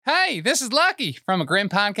Hey, this is Lucky from A Grim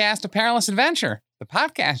Podcast, A Perilous Adventure. The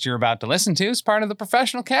podcast you're about to listen to is part of the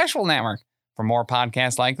Professional Casual Network. For more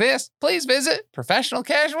podcasts like this, please visit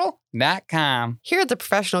professionalcasual.com. Here at the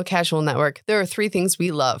Professional Casual Network, there are three things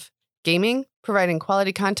we love: gaming, providing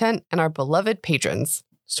quality content, and our beloved patrons.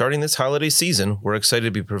 Starting this holiday season, we're excited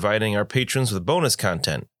to be providing our patrons with bonus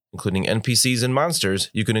content, including NPCs and monsters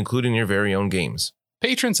you can include in your very own games.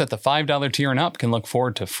 Patrons at the $5 tier and up can look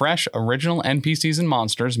forward to fresh, original NPCs and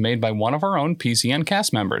monsters made by one of our own PCN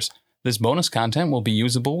cast members. This bonus content will be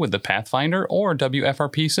usable with the Pathfinder or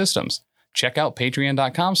WFRP systems. Check out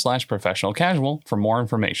patreon.com/professionalcasual for more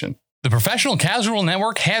information. The Professional Casual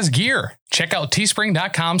Network has gear. Check out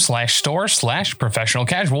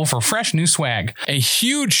teespring.com/store/professionalcasual for fresh new swag. A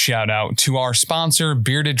huge shout out to our sponsor,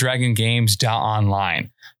 beardeddragongames.online.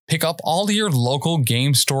 Pick up all your local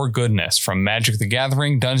game store goodness from Magic the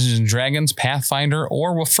Gathering, Dungeons & Dragons, Pathfinder,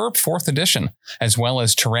 or WFRP 4th Edition, as well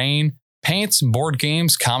as terrain, paints, board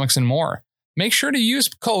games, comics, and more. Make sure to use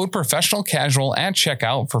code PROFessionalCasual at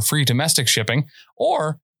checkout for free domestic shipping,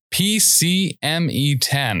 or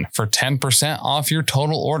PCME10 for 10% off your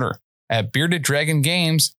total order at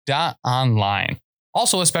beardeddragongames.online.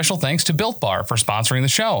 Also, a special thanks to Built Bar for sponsoring the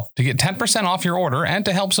show. To get 10% off your order and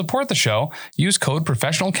to help support the show, use code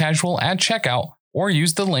PROFessionalCasual at checkout or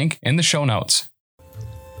use the link in the show notes.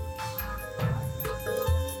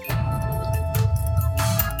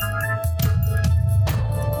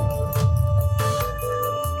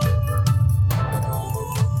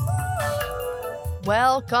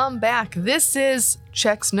 Welcome back. This is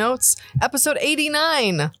Checks Notes, episode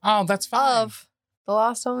 89 Oh, that's fine. of the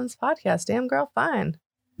Lost Omens podcast. Damn girl, fine.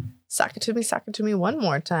 Sock it to me one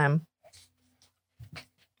more time.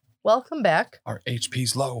 Welcome back. Our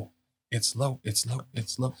HP's low. It's low. It's low.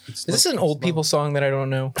 It's low. It's low. Is this an old people song that I don't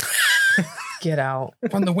know? Get out.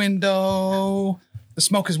 From the window, the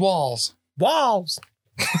smoke is walls. Walls.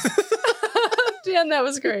 Dan, that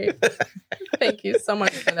was great. Thank you so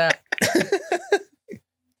much for that.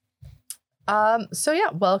 So yeah,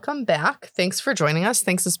 welcome back. Thanks for joining us.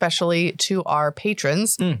 Thanks especially to our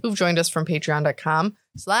patrons who've joined us from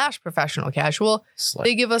patreon.com/professionalcasual.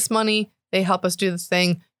 They give us money. They help us do the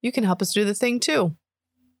thing. You can help us do the thing too.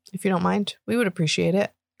 If you don't mind, we would appreciate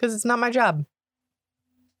it because it's not my job.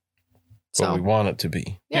 But we want it to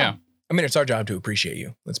be. Yeah. I mean, it's our job to appreciate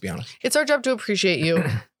you. Let's be honest. It's our job to appreciate you.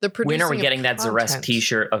 The producing When are we of getting that Zaresk content.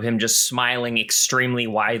 t-shirt of him just smiling extremely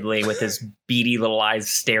widely with his beady little eyes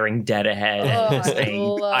staring dead ahead Oh, and saying,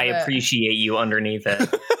 love I it. appreciate you underneath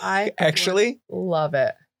it. I Actually, love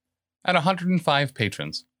it. At 105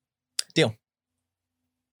 patrons. There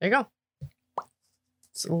you go.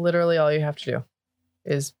 It's literally all you have to do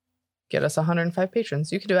is get us 105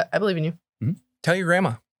 patrons. You can do it. I believe in you. tell your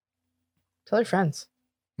grandma. Tell your friends.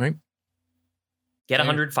 Right? Get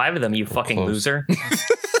 105 of them, you fucking Close. loser.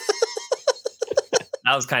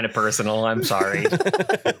 That was kind of personal. I'm sorry.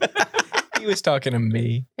 He was talking to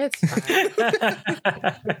me. It's fine.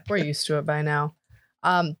 We're used to it by now.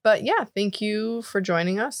 But yeah, thank you for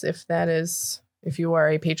joining us. If you are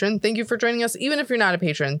a patron, thank you for joining us. Even if you're not a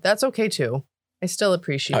patron, that's okay too. I still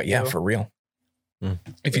appreciate Oh, yeah, you. for real. If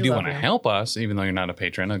you We do love want to you. help us, even though you're not a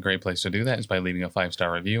patron, a great place to do that is by leaving a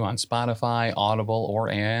 5-star review on Spotify, Audible, or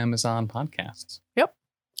Amazon Podcasts. Yep.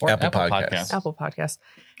 Or Apple Podcasts. Apple Podcast.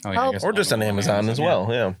 Oh, yeah, I guess Or just on Audible, Amazon as well.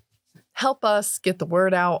 Yeah. Help us get the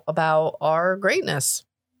word out about our greatness.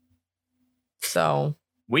 So,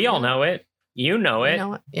 We all know it. You know you it. know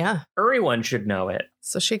what? Yeah. Everyone should know it.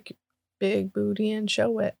 So shake your big booty and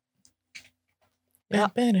show it. I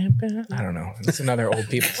don't know. It's another old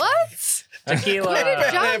people. What? Tequila. Where did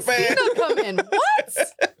John Cena come in? What?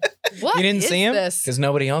 What You didn't is see him? this? Because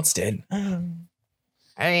nobody else did.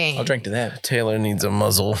 I'll drink to that. Taylor needs a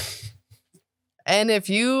muzzle. And if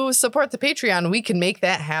you support the Patreon, we can make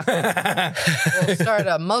that happen. We'll start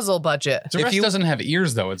a muzzle budget. Zaresk you- doesn't have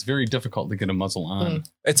ears, though. It's very difficult to get a muzzle on.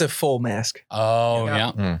 It's a full mask. Oh,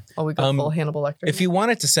 Yeah. yeah. Oh, we go full Hannibal Lecter. If you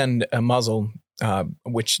wanted to send a muzzle,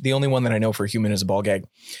 which the only one that I know for human is a ball gag,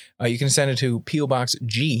 you can send it to P.O. Box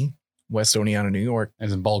G, West Oneonta, New York.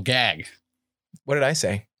 As in ball gag. What did I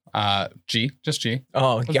say? G. Just G.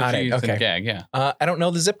 Oh, With got the it. G's and Okay. gag, yeah. I don't know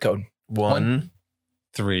the zip code. 1,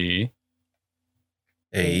 3,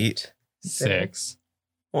 8, 6.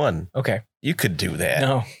 1. Okay. You could do that.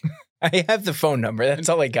 No. I have the phone number. That's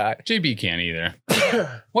all I got. JB can't either.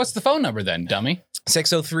 What's the phone number then, dummy?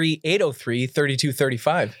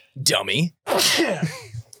 603-803-3235. Dummy.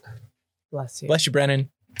 Bless you. Bless you, Brennan.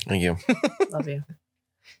 Thank you. Love you.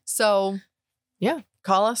 So, yeah,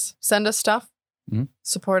 call us, send us stuff,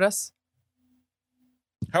 support us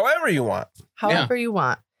However you want. however you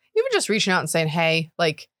want. Even just reaching out and saying, hey,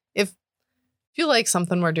 like, if you like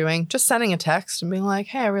something we're doing, just sending a text and being like,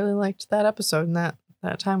 hey, I really liked that episode and that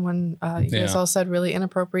time when you guys all said really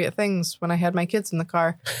inappropriate things when I had my kids in the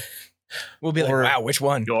car. We'll be like, wow, which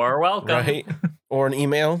one? You're welcome. Right. Or an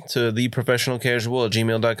email to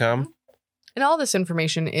theprofessionalcasual@gmail.com. And all this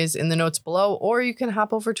information is in the notes below, or you can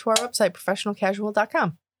hop over to our website,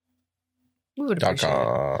 professionalcasual.com. We would appreciate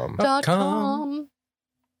it. .com.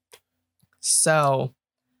 So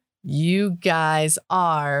you guys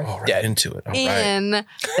are Get into it. All right. in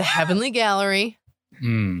the Heavenly Gallery.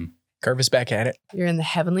 Curvis back at it. You're in the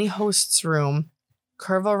Heavenly Hosts room.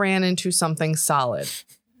 Curva ran into something solid.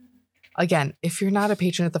 Again, if you're not a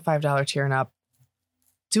patron at the $5 tier and up,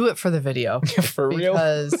 do it for the video. For real?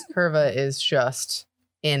 Because Curva is just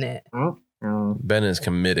in it. Ben is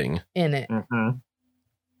committing. In it. Mm-hmm.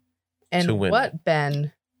 And To win. what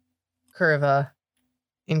Ben Curva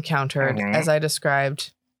encountered, as I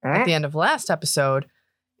described at the end of last episode,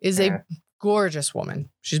 is a gorgeous woman.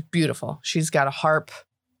 She's beautiful. She's got a harp.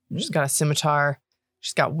 She's got a scimitar.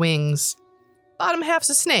 She's got wings. Bottom half's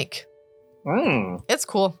a snake. It's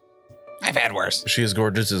cool. I've had worse. She is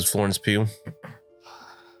gorgeous as Florence Pugh.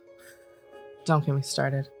 Don't get me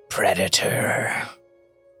started. Predator.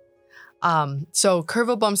 So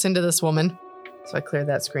Curva bumps into this woman. So I cleared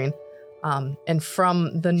that screen. And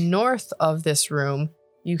from the north of this room,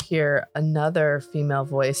 you hear another female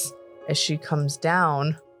voice as she comes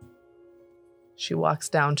down. She walks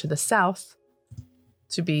down to the south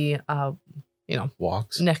to be,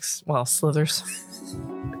 Walks. next, slithers.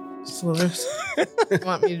 Slithers. You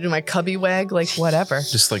want me to do my cubby wag? Like, whatever.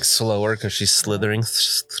 Just like slower because she's slithering.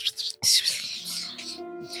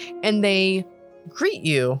 And they greet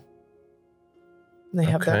you. They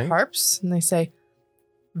have their Okay. harps and they say,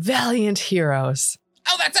 "Valiant heroes,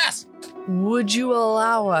 Oh, that's us. would you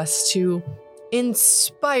allow us to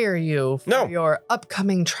inspire you for No. your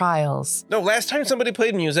upcoming trials?" No, last time somebody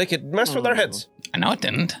played music, it messed with our heads. I know it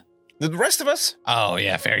didn't. The rest of us? Oh,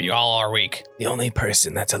 yeah, fair. You all are weak. The only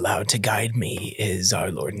person that's allowed to guide me is our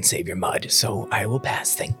Lord and Savior Mud, so I will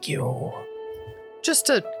pass, thank you. Just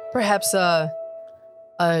a perhaps a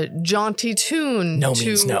jaunty tune. No to,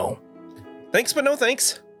 means no. Thanks, but no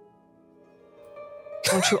thanks.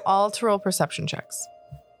 I want you all to roll perception checks.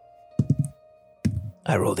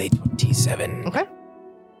 I rolled a 27. Okay.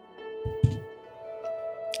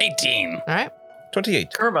 18. All right.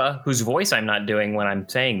 28. Curva, whose voice I'm not doing when I'm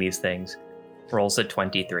saying these things, rolls a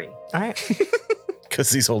 23. All right.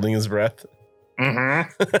 Because he's holding his breath.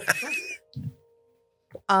 Mm-hmm.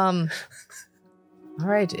 All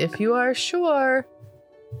right, if you are sure,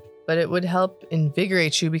 but it would help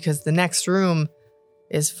invigorate you because the next room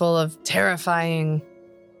is full of terrifying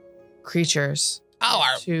creatures. Oh,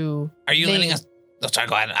 are you name. letting us? Oh, sorry,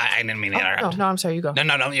 go ahead. I didn't mean to interrupt. No, I'm sorry, you go. No,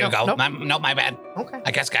 you No, go. nope. My bad. Okay.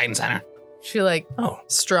 I guess guidance center. She Oh.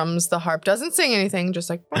 strums the harp, doesn't sing anything, just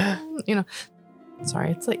like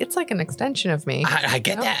Sorry, it's like an extension of me. I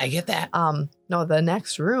get that. I get that. No, the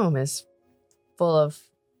next room is full of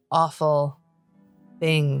awful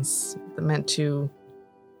things meant to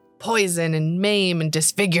poison and maim and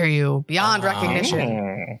disfigure you beyond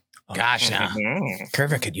recognition. Gosh, now.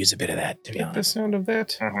 Curva could use a bit of that, to be The honest. sound of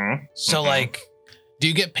that. So, like, do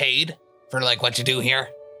you get paid for like what you do here?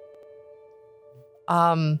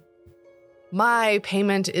 My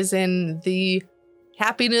payment is in the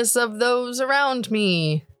happiness of those around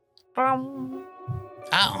me. Oh,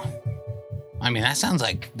 I mean, that sounds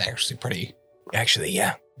like actually pretty. Actually,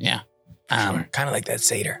 yeah. Yeah. Kind of like that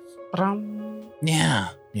satyr. Yeah.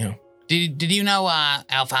 You know, Did you know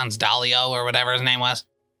Alphonse Dalio or whatever his name was?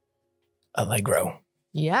 Allegro.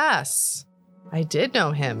 Yes, I did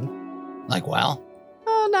know him. Like, well.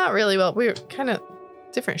 Oh, not really. Well, we were kind of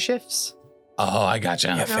different shifts. Oh, I gotcha.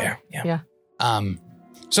 Yeah, fair. Yeah.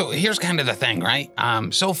 So here's kind of the thing, right?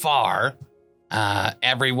 So far,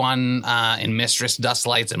 everyone in Mistress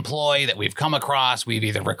Dustlight's employ that we've come across, we've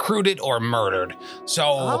either recruited or murdered.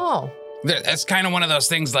 So that's kind of one of those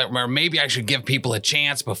things that where maybe I should give people a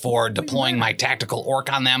chance before deploying my tactical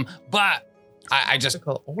orc on them. But I just,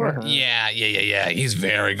 yeah. He's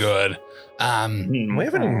very good. We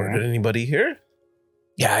haven't murdered anybody here.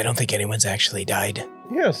 Yeah, I don't think anyone's actually died.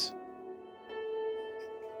 Yes.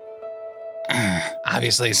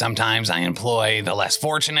 Obviously, sometimes I employ the less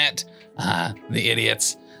fortunate, the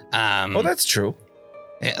idiots. Oh, that's true.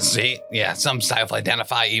 Yeah, see, yeah, some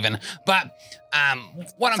self-identify even. But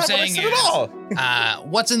what I'm That's not saying what I said is, at all.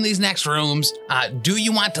 what's in these next rooms? Do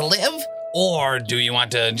you want to live, or do you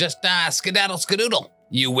want to just skedaddle skadoodle?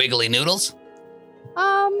 You wiggly noodles.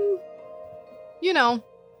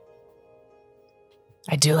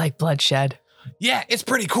 I do like bloodshed. Yeah, it's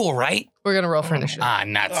pretty cool, right? We're gonna roll for initiative.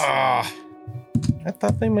 Nuts. I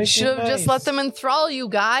thought they might. Should have just let them enthrall you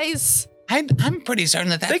guys. I'm pretty certain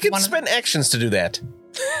that that's They could one spend actions to do that.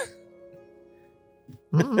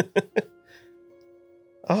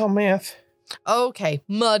 Oh, math. Okay,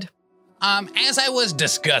 mud. As I was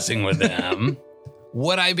discussing with them,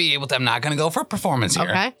 would I be able to? I'm not going to go for performance here.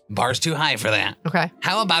 Okay. Bar's too high for that. Okay.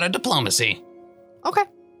 How about a diplomacy? Okay.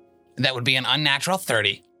 That would be an unnatural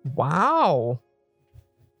 30. Wow.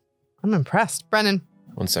 I'm impressed. Brennan.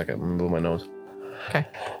 1 second. I'm going to blow my nose. Okay.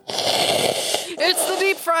 It's the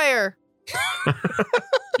deep fryer.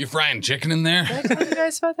 You frying chicken in there? Did I tell you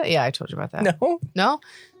guys about that? Yeah, I told you about that. No. No?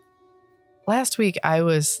 Last week, I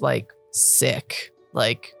was like sick.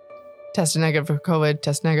 Like, tested negative for COVID,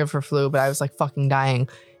 tested negative for flu, but I was like fucking dying.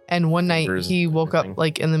 And one night, Fevers he and woke up everything.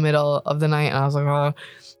 like in the middle of the night, and I was like, oh.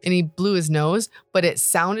 And he blew his nose, but it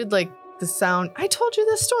sounded like the sound. I told you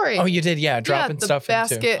this story. Oh, you did, yeah. Dropping the stuff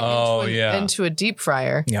basket into. Oh, yeah. into a deep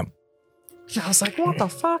fryer. Yep. And I was like, what the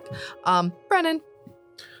fuck? Brennan.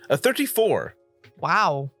 A 34.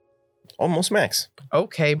 Wow. Almost max.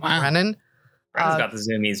 Okay, Wow. Brennan. Bren's got the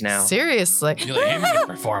zoomies now. Seriously. You let him get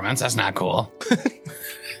performance. That's not cool.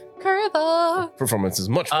 Curva. Performance is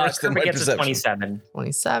much worse than Kermit my gets perception. a 27.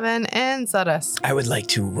 27 and Zedus. I would like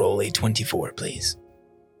to roll a 24, please.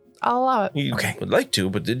 I'll allow it. You Okay. would like to,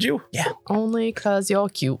 but did you? Only because you're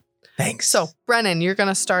cute. Thanks. So, Brennan, you're going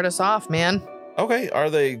to start us off, man. Okay. Are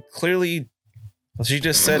they clearly... She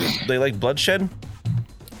just said they like bloodshed?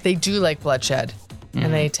 They do like bloodshed,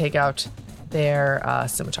 and they take out their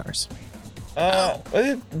scimitars.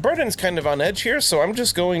 Brendan's kind of on edge here, so I'm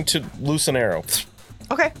just going to loose an arrow.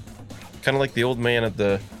 Okay. Kind of like the old man at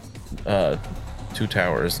the two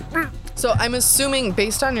towers. So I'm assuming,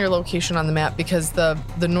 based on your location on the map, because the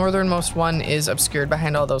northernmost one is obscured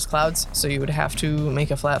behind all those clouds, so you would have to make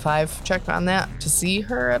a flat 5 check on that to see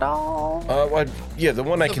her at all. Yeah, the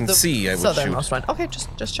one I can see, I would shoot. Southernmost one. Okay,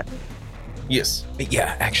 just check. Yes.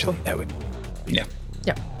 Yeah, actually, that would. Yeah,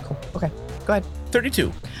 cool. Okay, go ahead.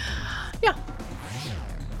 32. Yeah.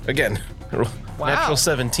 Again, Wow. natural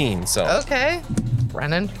 17, so. Okay.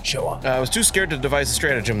 Brennan. Show off. I was too scared to devise a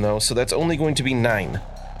stratagem, though, so that's only going to be 9.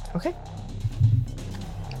 Okay.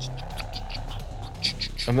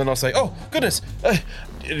 And then I'll say, oh, goodness.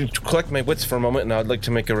 Collect my wits for a moment, and I'd like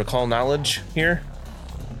to make a recall knowledge here.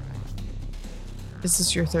 Is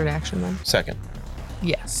this your third action then? Second.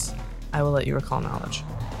 Yes. I will let you recall knowledge.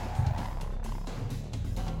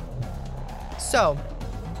 So,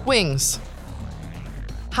 wings.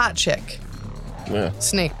 Hot chick. Yeah,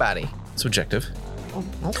 Snake body. subjective. Oh,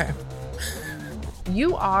 okay.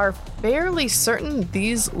 You are fairly certain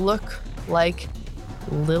these look like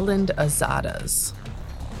Liland Azadas.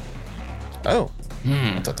 Oh.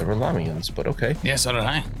 I thought they were Lamians, but okay. Yeah, so did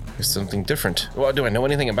I. There's something different. Well, do I know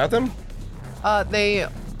anything about them? They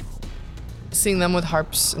seeing them with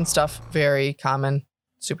harps and stuff, very common.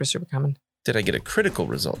 Super, super common. Did I get a critical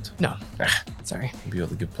result? No. Ah, Sorry. I'll be able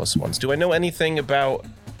to give +1s. Do I know anything about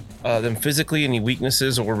them physically? Any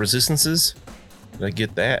weaknesses or resistances? Did I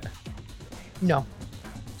get that? No.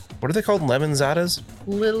 What are they called? Lemonzadas?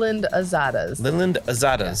 Liland Azadas. Liland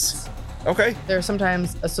Azadas. Okay. They're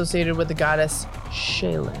sometimes associated with the goddess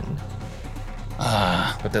Shaylin.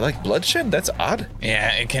 But they like bloodshed? That's odd.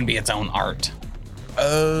 Yeah, it can be its own art.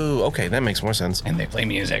 Oh, okay. That makes more sense. And they play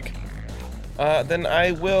music. Then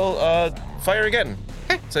I will fire again.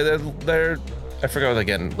 Okay. So they're I forgot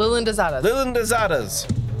again. Liland Azadas. Liland Azadas.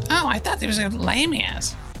 Oh, I thought they was a lame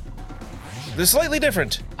ass. They're slightly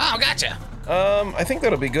different. Oh, gotcha. I think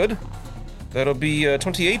that'll be good. That'll be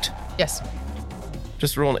 28. Yes.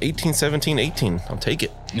 Just roll an 18, 17, 18. I'll take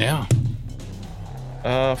it. Yeah.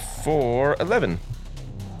 For 11.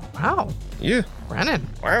 Wow. Yeah. Brennan.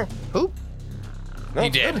 Wow. Who? No, He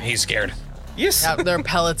did. good. He's scared. Yes. Yeah, there are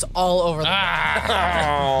pellets all over the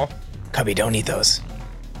Ah! Oh. Cubby, don't eat those.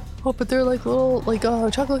 Oh, but they're like little,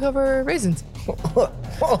 chocolate covered raisins. First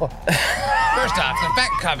off, the fat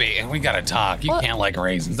cubby, and we gotta talk. You What? can't like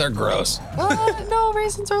raisins. They're gross. No,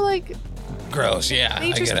 raisins are like Gross, yeah.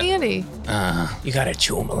 nature's I get it. candy. You gotta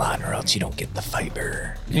chew them a lot or else you don't get the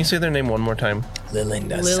fiber. Can you say their name one more time?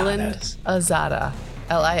 Lilinda Liland Sadas. Azada.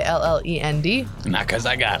 Lillend. Not cause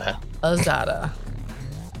I gotta. Azada.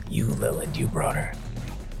 You, Liland, you brought her.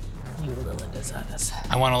 You Liland Azadas.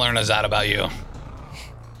 I want to learn a zot about you.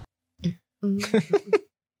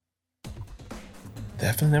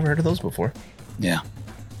 Definitely never heard of those before. Yeah.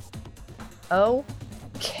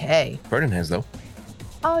 Okay. Vernon has, though.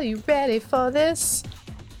 Are you ready for this?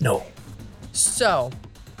 No. So,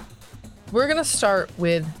 we're going to start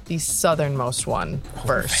with the southernmost one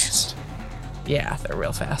first. Fast. Yeah, they're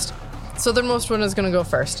real fast. Southernmost one is going to go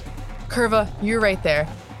first. Curva, you're right there.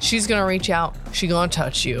 She's gonna reach out. She gonna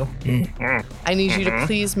touch you. I need you to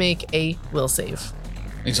please make a will save.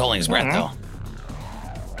 He's holding his breath, though.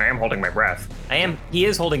 I am holding my breath. He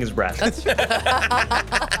is holding his breath.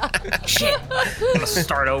 Shit. I'm gonna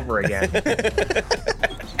start over again.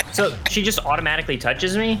 So she just automatically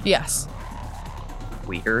touches me? Yes.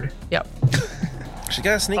 Weird. Yep. She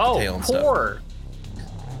got a sneak tail and stuff. Poor.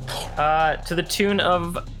 To the tune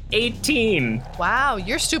of 18. Wow,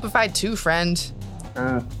 you're stupefied too, friend. You're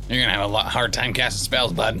gonna have a hard time casting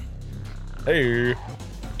spells, bud. Hey.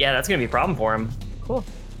 Yeah, that's gonna be a problem for him. Cool.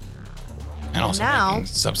 And also Now- making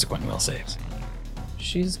subsequent will saves.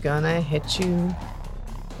 She's gonna hit you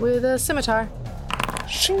with a scimitar.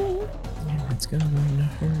 It's gonna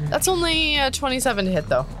hurt. That's only 27 to hit,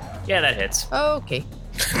 though. Yeah, that hits. Okay.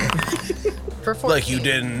 For 14. Like you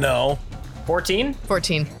didn't know. 14?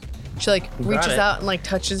 14. She like reaches it. out and like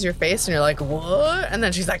touches your face, and you're like, what? And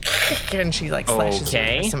then she's like, and she like slashes you with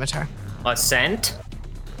Okay. a scimitar. A cent?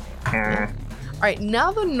 All right,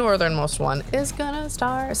 now the northernmost one is gonna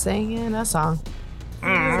start singing a song.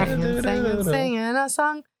 Singing a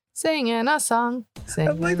song, singing a song, singing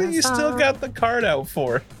I like that a you song, still got the card out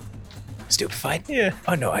for. Stupefied? Yeah.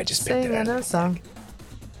 Oh no, I just picked singing it a up. song.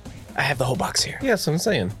 I have the whole box here. Yeah, that's what I'm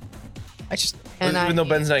saying. I just And Even though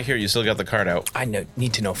Ben's not here, you still got the card out.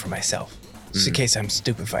 need to know for myself. Just in case I'm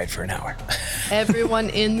stupefied for an hour. everyone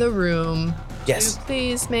in the room, Yes. to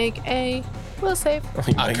please make a will save.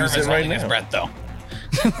 You might use Kermit's it right holding his now. breath, though.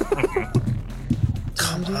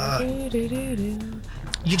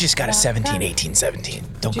 You just got a 17, 18, 17.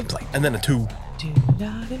 Don't complain. And then a 2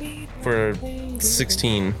 for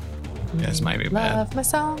 16. Yeah, this might be bad. Love my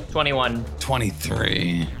song. 21.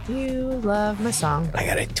 23. You love my song. I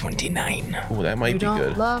got a 29. Oh, that might You be don't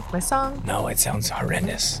good. love my song, No, it sounds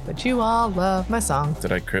horrendous. but you all love my song.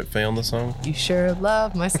 Did I crit fail the song? You sure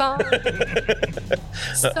love my song.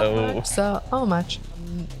 So Uh-oh. much, so much.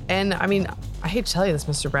 And I mean, I hate to tell you this,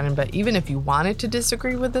 Mr. Brennan, but even if you wanted to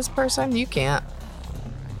disagree with this person, you can't.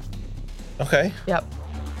 Okay. Yep.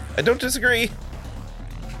 I don't disagree.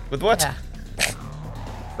 With what? Yeah.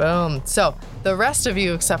 Boom. So the rest of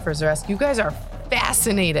you, except for Zaresk, you guys are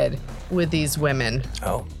fascinated with these women.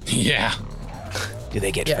 Oh, Yeah. do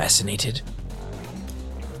they get Yeah. fascinated?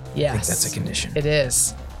 Yes. I think that's a condition. It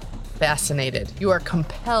is. Fascinated. You are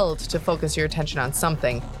compelled to focus your attention on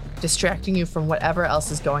something, distracting you from whatever else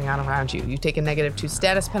is going on around you. You take a -2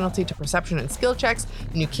 status penalty to perception and skill checks,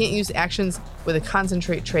 and you can't use actions with a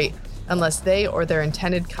concentrate trait unless they or their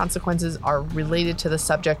intended consequences are related to the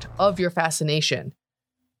subject of your fascination.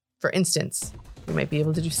 For instance, you might be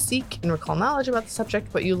able to do seek and recall knowledge about the subject,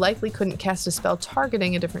 but you likely couldn't cast a spell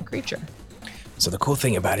targeting a different creature. So the cool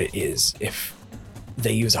thing about it is if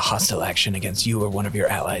they use a hostile action against you or one of your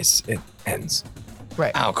allies, it ends.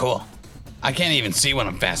 Right. Oh, cool. I can't even see what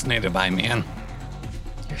I'm fascinated by, man.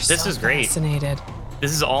 You're This so is great. Fascinated.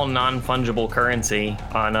 This is all non-fungible currency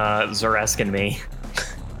on Zaresk and me.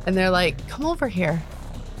 And they're like, come over here.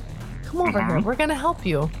 Come over here. We're going to help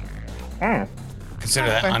you. Consider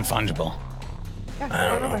that Okay. unfungible. Yeah, I come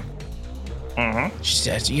on don't over. know. She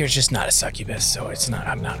says, you're just not a succubus, so it's not.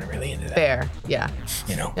 I'm not really into that. Fair. Yeah.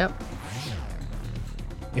 You know, Yep.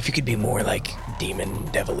 if you could be more like demon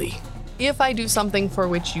devilly. If I do something for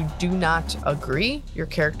which you do not agree, your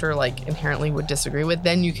character like inherently would disagree with,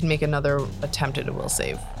 then you can make another attempt at a will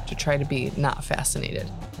save to try to be not fascinated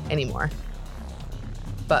anymore.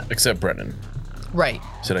 But Except Brennan. right,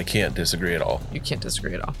 Said I can't disagree at all. you can't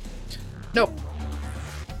disagree at all. Nope.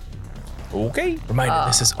 Okay. Reminder: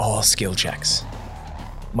 this is all skill checks.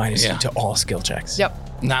 Minus Yeah. to all skill checks. Yep.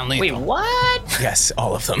 Non-lethal. Wait, what? Yes,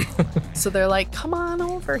 all of them. So they're like, come on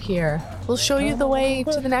over here. We'll show you the way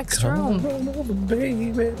to the next room.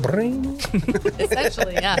 Baby, bring.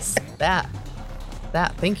 Essentially, yes. That.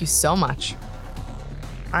 Thank you so much.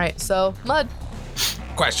 All right, so Mud.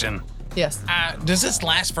 Question. Yes, Does this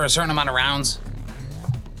last for a certain amount of rounds?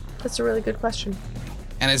 that's a really good question.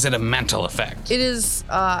 And is it a mental effect? It is,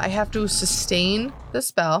 I have to sustain the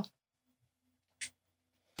spell.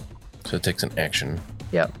 So it takes an action.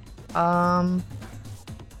 Yep.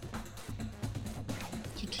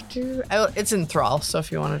 It's in Thrall, so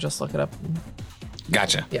if you want to just look it up.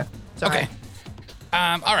 Gotcha. Yeah. Sorry. Okay.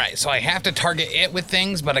 All right. So I have to target it with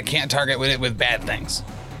things, but I can't target it with bad things.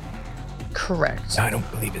 Correct. I don't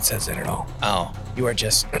believe it says that at all. Oh. You are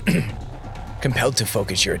just compelled to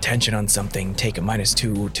focus your attention on something, take a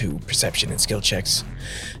 -2 to perception and skill checks.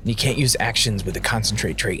 And you can't use actions with a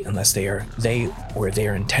concentrate trait unless they or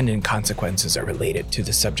their intended consequences are related to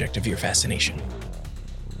the subject of your fascination.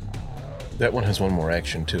 That one has one more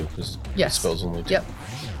action too, because Yes. spells only two. Yep.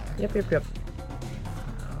 Yep.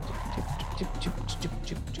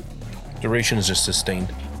 Duration is just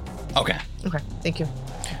sustained. Okay. Okay, thank you.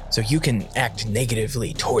 So you can act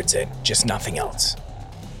negatively towards it, just nothing else.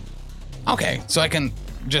 Okay, so I can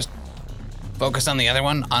just focus on the other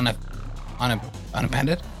one,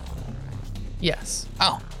 unappended? Yes.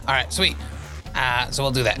 Oh, all right, sweet. So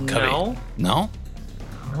we'll do that. Cubby. No. No?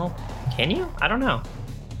 Well, can you? I don't know.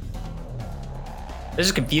 This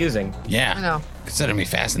is confusing. Yeah. I know. Consider me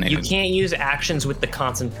fascinated. You can't use actions with the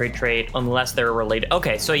concentrate trait unless they're related.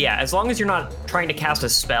 Okay, so yeah, as long as you're not trying to cast a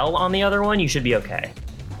spell on the other one, you should be okay.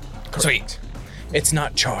 Sweet. It's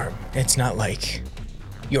not charm. It's not like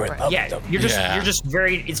you're in love Yeah, with them. you're just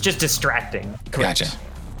very. It's just distracting. Gotcha.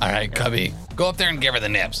 All right, Cubby, go up there and give her the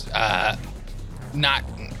nips. Not,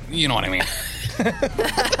 you know what I mean.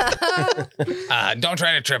 Don't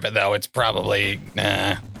try to trip it though. It's probably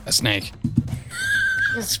a snake.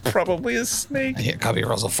 It's probably a snake. Yeah, Cubby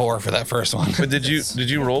rolls a 4 for that first one. But did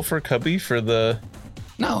you roll for Cubby for the?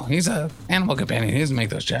 No, he's a animal companion. He doesn't make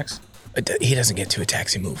those checks. He doesn't get 2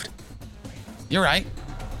 attacks. He moved. You're right.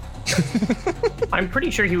 I'm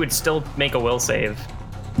pretty sure he would still make a will save.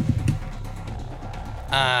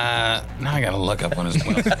 Now I gotta look up on his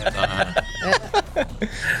will.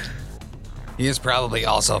 He is probably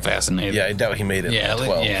also fascinated. Yeah, I doubt he made it. Yeah,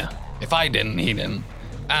 12. yeah. If I didn't, he didn't.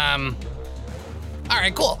 All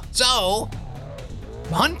right, cool. So,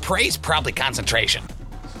 hunt prey's probably concentration.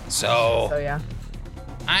 So yeah.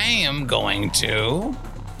 I am going to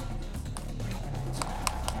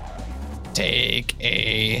take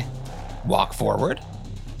a walk forward.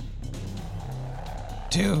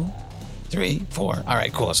 2, 3, 4. All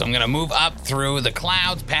right, cool. So I'm going to move up through the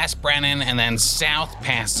clouds, past Brennan, and then south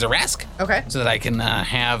past Zaresk. Okay. So that I can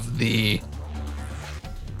have the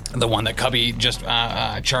one that Cubby just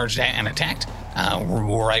charged at and attacked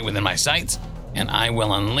right within my sights. And I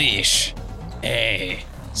will unleash a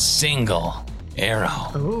single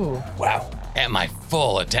arrow. Ooh. Wow. At my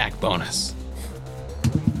full attack bonus.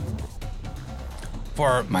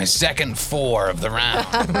 For my second 4 of the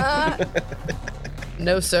round.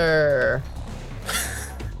 No, sir.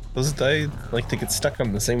 Those die like to get stuck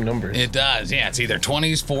on the same numbers. It does, yeah. It's either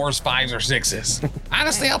 20s, 4s, 5s, or 6s.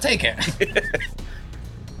 Honestly, I'll take it.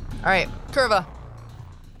 All right, Curva.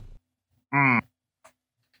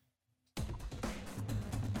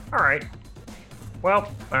 All right.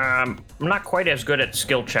 Well, I'm not quite as good at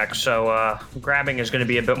skill checks, so grabbing is going to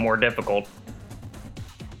be a bit more difficult.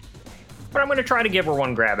 But I'm going to try to give her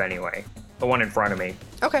one grab anyway. The one in front of me.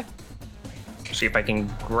 Okay. See if I can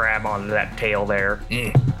grab onto that tail there.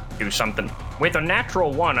 Do something. With a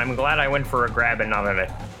natural 1, I'm glad I went for a grab and not it.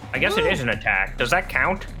 I guess it is an attack. Does that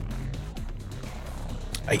count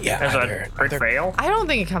Yeah. as a crit fail? I don't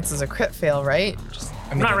think it counts as a crit fail, right? Just,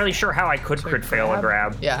 I'm not really sure how I could crit fail a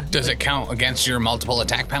grab. yeah. Does it count against your multiple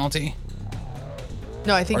attack penalty?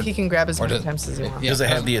 No, I think Or- he can grab as or many does- times as he wants. Yeah. Does it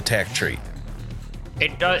have the attack trait?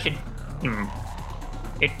 It does.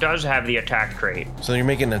 It does have the attack trait. So you're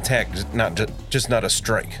making an attack, just not a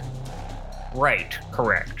strike. Right.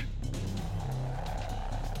 Correct.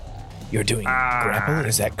 You're doing grapple,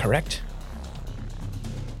 is that correct?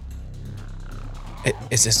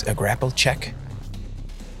 Is this a grapple check?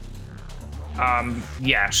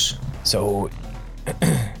 Yes. So,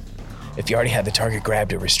 if you already had the target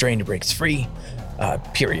grabbed or restrained, it breaks free,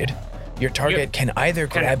 period. Your target can either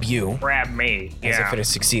grab you, Grab me. as Yeah. if it has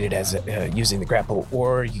succeeded as using the grapple,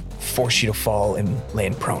 or force you to fall and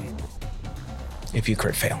land prone if you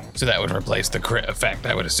crit fail. So that would replace the crit effect,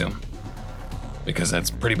 I would assume. Because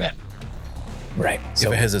that's pretty bad. Right. If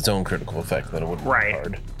So, it has its own critical effect, then it wouldn't be Right.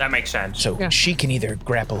 hard. That makes sense. so Yeah. she can either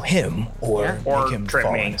grapple him or Yeah. Or make him trip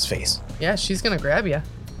fall me. on his face. Yeah, she's gonna grab you.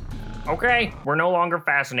 Okay, we're no longer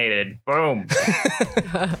fascinated. Boom.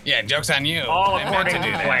 Yeah, joke's on you. All I meant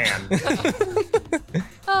according to plan.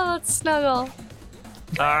 Oh, let's snuggle.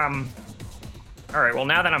 All right. Well,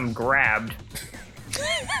 now that I'm grabbed,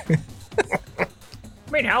 I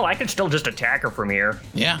mean, hell, I could still just attack her from here.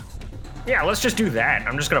 Yeah. Yeah, let's just do that.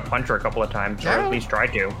 I'm just gonna punch her a couple of times, or Alright. at least try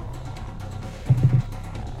to.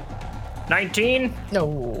 19,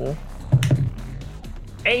 No.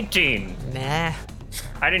 18. Nah.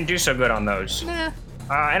 I didn't do so good on those. Nah.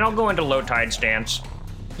 And I'll go into low tide stance.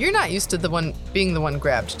 You're not used to the one being the one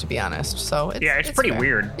grabbed, to be honest. So it's Yeah, it's pretty fair.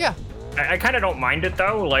 weird. Yeah. I kind of don't mind it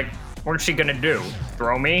though. Like, what's she gonna do?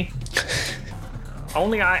 Throw me?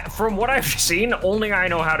 From what I've seen, only I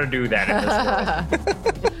know how to do that in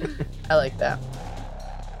this world. I like that.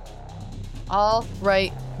 All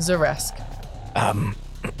right, Zaresk.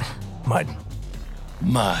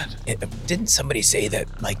 Mud. Didn't somebody say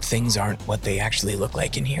that, like, things aren't what they actually look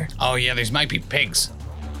like in here? Oh, yeah, these might be pigs.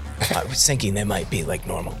 I was thinking they might be like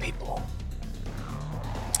normal people.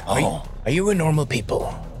 Oh. Are you a normal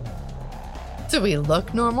people? Do we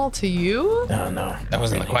look normal to you? No. That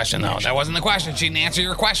wasn't the question, though. That wasn't the question. She didn't answer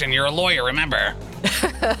your question. You're a lawyer, remember?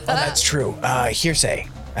 Oh, that's true. Hearsay.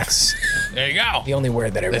 That's There you go. the only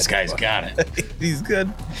word that I read. This guy's got it. He's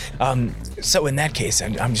good. So in that case,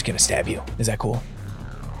 I'm just gonna stab you. Is that cool?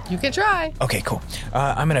 You can try. Okay, cool.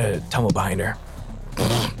 I'm gonna tumble behind her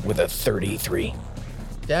with a 33.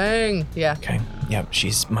 Dang. Yeah. Okay. Yep,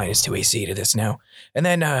 she's -2 AC to this now. And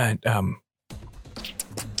then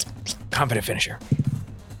confident finisher.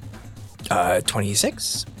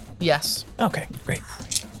 26. Yes. Okay, great.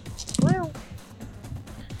 Well.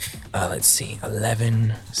 Let's see.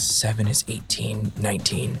 11, 7 is 18,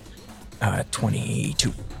 19,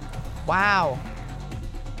 22. Wow.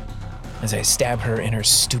 As I stab her in her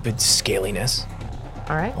stupid scaliness.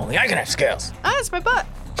 All right. Only I can have scales. Ah, it's my butt.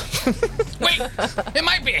 Wait, it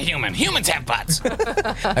might be a human. Humans have butts.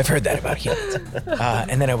 I've heard that about humans.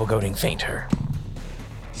 And then I will go and faint her.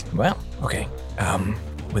 Well, okay.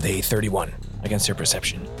 With a 31 against her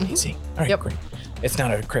perception. AC. All right, Yep. great. It's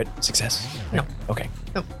not a crit success? No. Okay.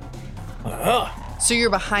 Nope. So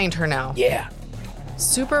you're behind her now. Yeah.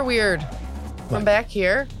 Super weird. From What? back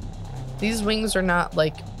here, these wings are not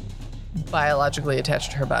like biologically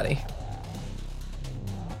attached to her body.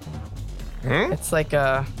 It's like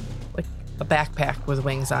a backpack with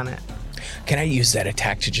wings on it. Can I use that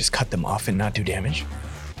attack to just cut them off and not do damage?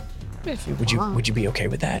 If you Would want. you be okay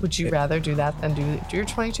with that? Would you rather do that than do your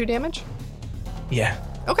 22 damage? Yeah,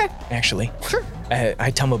 Okay. actually. Sure.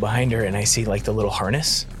 I tumble behind her and I see like the little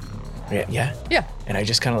harness. Yeah. Yeah. And I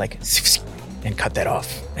just kind of like and cut that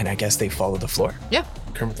off. And I guess they follow the floor. Yeah.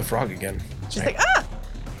 Kermit the Frog again. She's like, ah,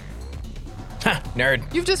 Ha!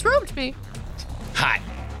 Nerd. you've disrobed me. Hot.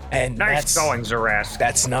 And Nice going, Zaresk.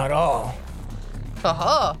 that's not all.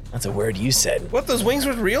 Haha. That's a word you said. What? Those wings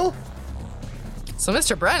were real? So,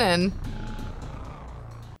 Mr. Brennan,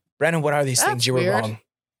 Brennan, what are these That's things? You were weird. wrong.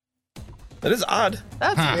 That is odd.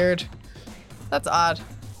 that's Huh. weird. That's odd.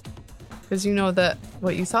 Because you know that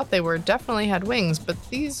what you thought they were definitely had wings, but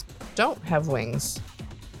these don't have wings.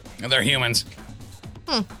 They're humans.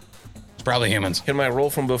 It's probably humans. Can my roll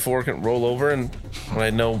from before can roll over and when I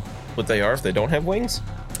know what they are if they don't have wings?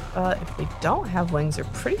 If they don't have wings, you're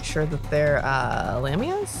pretty sure that they're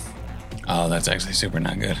lamias? Oh, that's actually super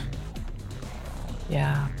not good.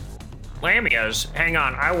 Yeah. Lamias. Hang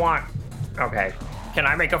on. Okay. Can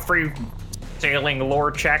I make a free sailing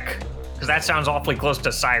lore check? Because that sounds awfully close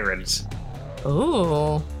to sirens.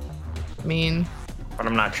 Ooh. I mean, But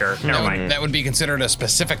I'm not sure. Never mind. That would be considered a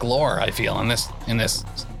specific lore, I feel, in this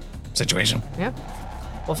situation. yeah.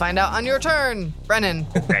 We'll find out on your turn, Brennan.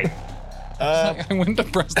 Okay. I went to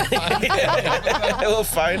press the button. We'll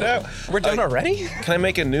find out. We're done already? Can I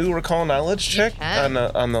make a new recall knowledge check can.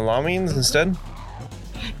 on the Lamians instead?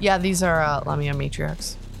 Yeah, these are Lamia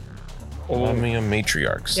matriarchs. Lamia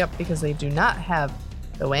matriarchs. Yep, because they do not have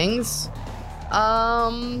the wings.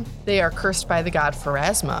 They are cursed by the god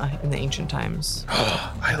Pharasma in the ancient times.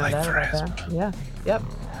 I Know like that about Pharasma. that? Yeah.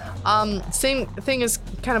 Yep. Same thing as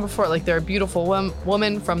kind of before. Like they're a beautiful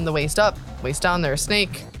woman from the waist up, waist down. They're a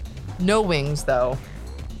snake. No wings though.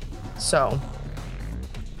 So.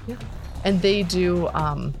 Yeah. And they do.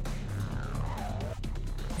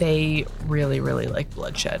 They really, really like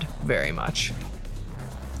bloodshed very much.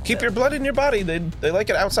 Keep your blood in your body. They like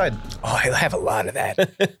it outside. Oh, I have a lot of that.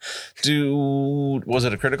 Was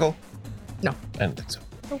it a critical? No. I didn't think so.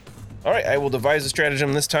 All right, I will devise a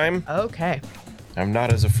stratagem this time. Okay. I'm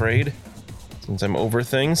not as afraid since I'm over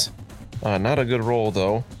things. Not a good roll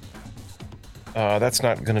though. That's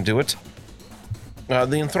not gonna do it. The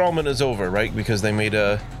enthrallment is over, right? Because they made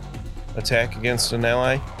a attack against an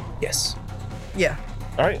ally. Yes. Yeah.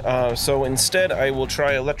 All right. So instead, I will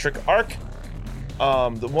try electric arc.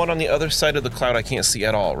 The one on the other side of the cloud I can't see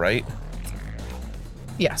at all, right?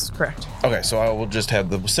 Yes. Correct. Okay, so I will just have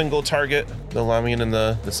the single target, the Lamian in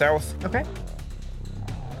the south. Okay.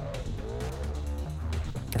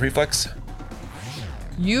 Reflex.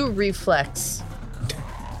 You reflex.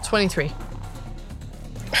 23.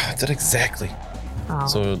 That's it exactly. Oh.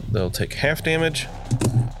 So they'll take half damage.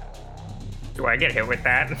 Do I get hit with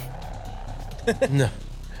that? No.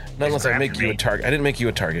 Not unless I grab make you a me. target. I didn't make you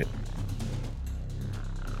a target.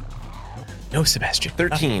 No, Sebastian.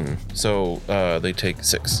 13. So they take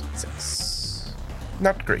 6. 6.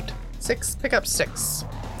 Not great. 6. Pick up 6.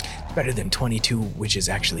 Better than 22, which is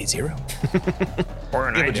actually 0. Or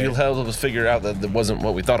an Yeah, but you'll help us figure out that it wasn't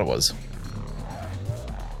what we thought it was.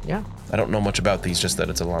 Yeah. I don't know much about these, just that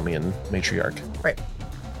it's a Lamian matriarch. Right.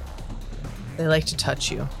 They like to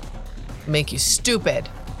touch you. Make you stupid.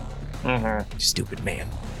 Stupid man.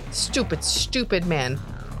 Stupid, stupid man.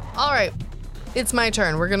 All right. It's my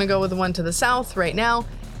turn. We're going to go with the one to the south right now.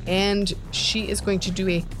 And she is going to do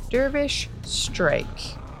a dervish strike.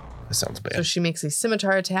 That sounds bad. So she makes a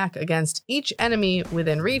scimitar attack against each enemy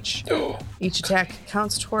within reach. Each attack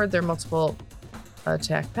counts toward their multiple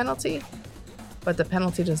attack penalty, but the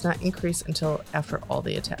penalty does not increase until after all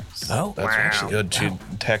the attacks. Oh, That's actually good. She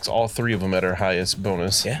attacks all 3 of them at her highest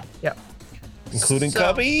bonus. Yeah. Yep. Including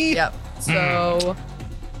Cubby? Yep. So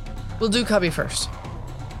we'll do Cubby first.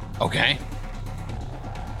 Okay.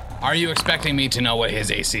 Are you expecting me to know what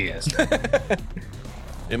his AC is?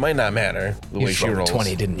 It might not matter the way she rolled rolls. a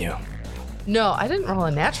 20, didn't you? No, I didn't roll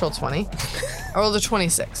a natural 20. I rolled a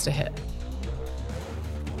 26 to hit.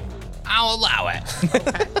 I'll allow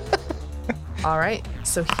it. All right.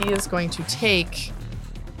 So he is going to take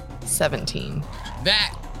 17.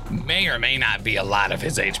 That may or may not be a lot of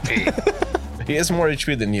his HP. He has more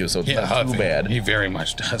HP than you, so it's not too bad. He very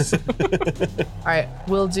much does. All right.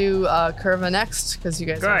 We'll do Curva next because you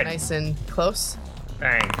guys are Good. nice and close.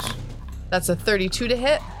 Thanks. That's a 32 to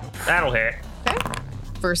hit. That'll hit. Okay.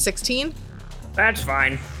 For 16. That's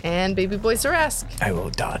fine. And Baby Boy Zaresk. I will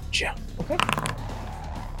dodge. Okay.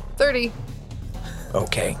 30.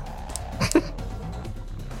 Okay.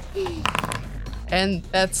 And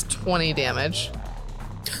that's 20 damage.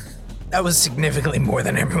 That was significantly more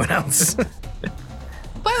than everyone else.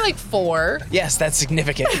 By like 4. Yes, that's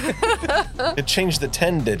significant. It changed the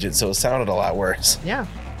 10 digit, so it sounded a lot worse. Yeah.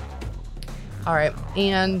 All right.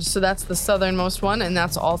 And so that's the southernmost one, and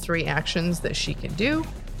that's all 3 actions that she can do.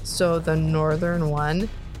 So the northern one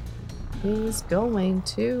is going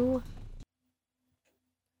to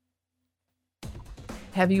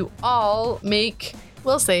have you all make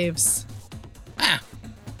will saves.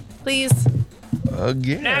 Please.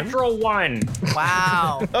 Again. Natural 1.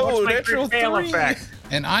 Wow. Oh, What's my natural crit fail 3. effect?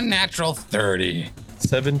 An unnatural 30.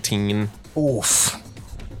 17. Oof.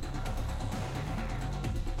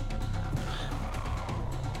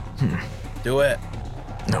 Do it.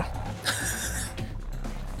 No.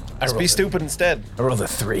 Just be stupid instead. I rolled a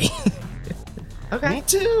 3. Okay. Me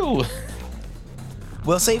too.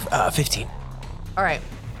 Will save 15. All right.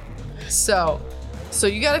 So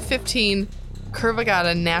you got a 15. Curva got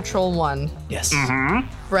a natural 1. Yes.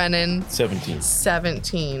 Brennan 17.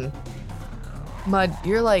 17. Mud,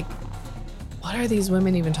 you're like, what are these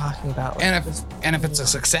women even talking about? Like, And if it's a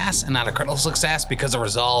success and not a critical success, because of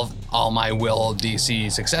resolve, all my will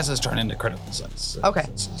DC successes turn into critical success. Okay.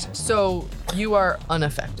 So you are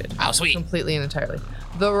unaffected. How sweet. Completely and entirely.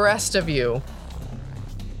 The rest of you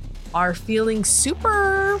are feeling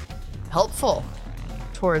super helpful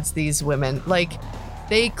towards these women. Like,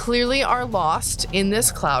 they clearly are lost in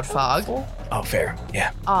this cloud fog. Oh, fair.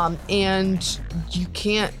 Yeah. And you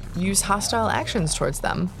can't use hostile actions towards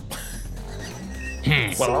them.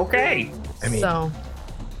 Well, okay. I mean, So,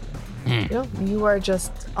 you know, you are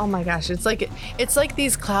just, oh my gosh, it's like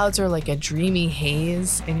these clouds are like a dreamy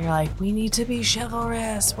haze, and you're like, we need to be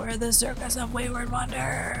chivalrous. We're the circus of wayward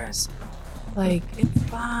wonders. Like, it's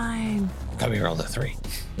fine. Cubby rolled a 3.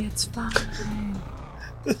 It's fine.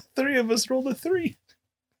 The 3 of us rolled a 3.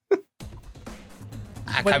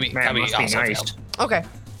 Cubby Man, must be also nice. failed. Okay.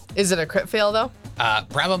 Is it a crit fail though?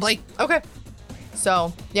 Probably. Okay.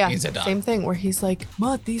 So, yeah, He's a dog. same thing where he's like,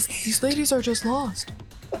 Mud, these ladies are just lost.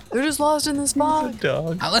 They're just lost in this fog.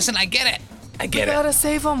 Dog. Listen, I get it. I We get it. gotta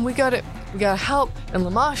save them. We gotta help. And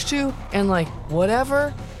Lamash too. And like,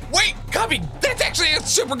 whatever. Wait, Cubby, that's actually a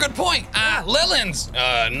super good point. Lilins,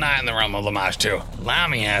 not in the realm of Lamash too.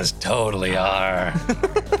 Lamias totally are.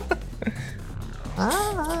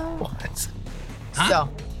 Ah. What? Huh? So,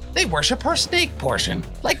 They worship her snake portion,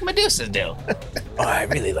 like Medusas do. oh, I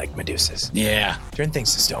really like Medusas. Yeah, Turn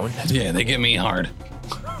things to stone. yeah, they get me hard.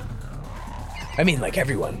 I mean, like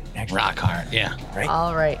everyone, actually. Rock hard, yeah. Right?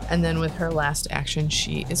 all right. And then with her last action,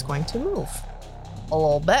 she is going to move a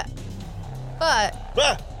little bit. But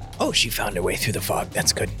Ah! Oh, she found her way through the fog.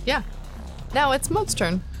 That's good. yeah, now it's Mud's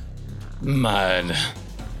turn. Mud.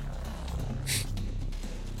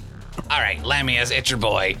 All right, Lamias, it's your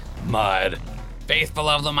boy, Mud. Faithful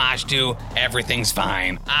of Lamashtu, everything's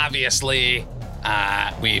fine. Obviously,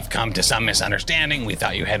 we've come to some misunderstanding. We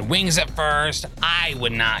thought you had wings at first. I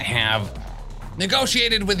would not have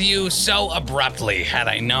negotiated with you so abruptly had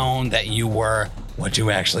I known that you were what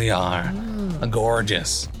you actually are. A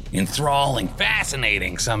gorgeous, enthralling,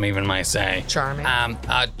 fascinating, some even might say. Charming.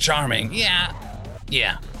 Charming, yeah.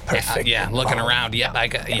 Perfect. Yeah, looking Wow. around, yep, I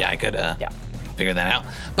could figure that out.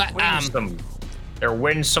 But, Winsome. They're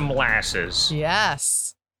winsome lasses.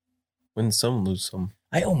 Yes. Win some, lose some.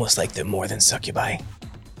 I almost like them more than succubi.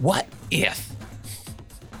 what if,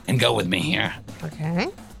 and go with me here, Okay.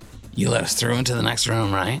 You let us through into the next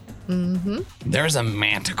room, right? Mm-hmm. There's a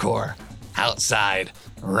manticore outside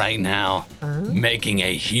right now making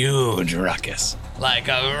a huge ruckus. Like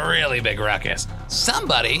a really big ruckus.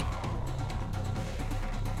 Somebody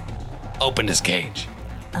opened his cage.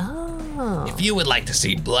 Oh. If you would like to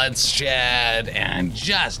see bloodshed and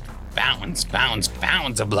just fountains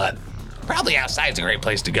of blood, probably outside's a great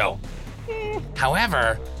place to go.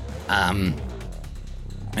 However, and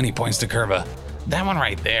he points to Kerba, that one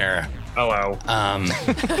right there, Hello.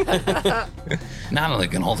 not only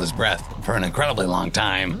can hold his breath for an incredibly long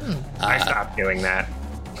time, I stopped doing that.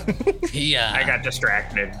 I got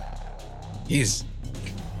distracted. He's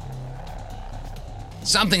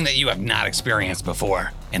something that you have not experienced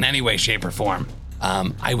before in any way, shape, or form.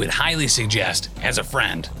 I would highly suggest, as a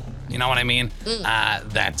friend, you know what I mean,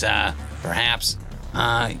 that perhaps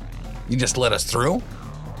you just let us through,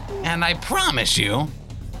 and I promise you,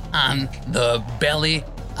 on the belly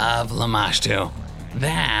of Lamashtu,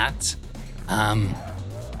 that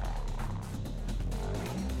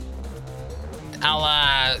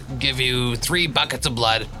I'll give you 3 buckets of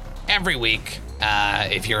blood every week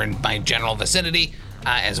if you're in my general vicinity,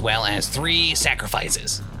 as well as 3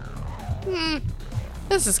 sacrifices.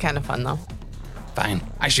 This is kind of fun, though. Fine,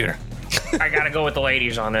 I shoot her. I gotta go with the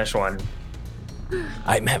ladies on this one.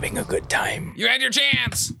 I'm having a good time. You had your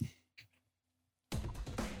chance.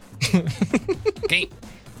 Okay,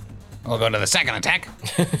 we'll go to the second attack.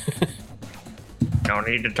 No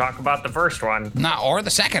need to talk about the first one. No, or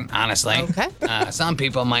the second, honestly. Okay. Some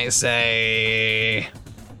people might say...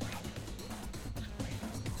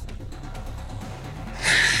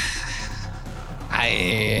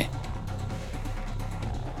 I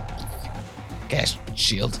cast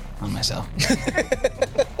shield on myself.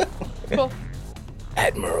 Cool.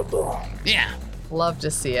 Admirable. Yeah. Love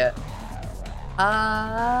to see it.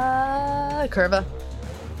 Curva.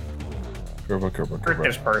 Hurt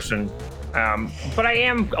this person. But I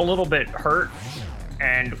am a little bit hurt,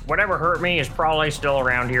 and whatever hurt me is probably still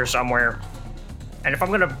around here somewhere. And if I'm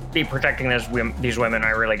gonna be protecting these women,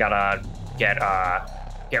 I really gotta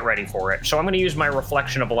get ready for it. So I'm gonna use my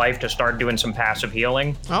reflection of life to start doing some passive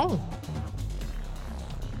healing. Oh.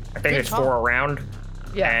 I think Good it's call. 4 around.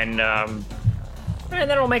 Yeah. And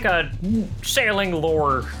then I'll make a sailing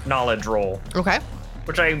lore knowledge roll, Okay.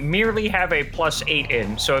 which I merely have a +8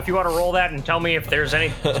 in. So if you want to roll that and tell me if there's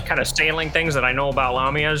any kind of sailing things that I know about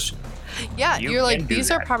Lamias. Yeah, You you're like, can do these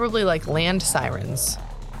are that. probably like land sirens.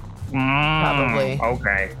 Probably.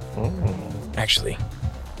 Okay. Actually,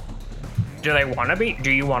 Do they want to be?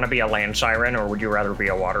 Do you want to be a land siren, or would you rather be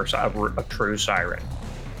a true siren?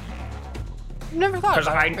 I've never thought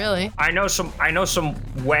about it, really. I know some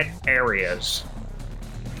wet areas.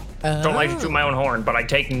 Don't like to toot my own horn, but I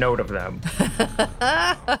take note of them.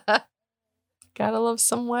 Gotta love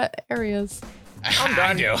some wet areas. I'm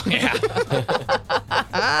done. I do, yeah.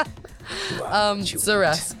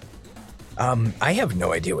 Zaresk. I have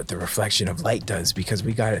no idea what the reflection of light does because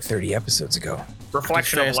we got it 30 episodes ago.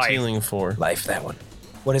 Reflection of Fast light. healing 4. Life, that one.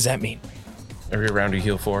 What does that mean? Every round you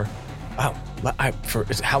heal 4. Oh, for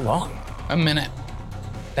how long? A minute.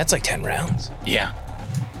 That's like 10 rounds. Yeah.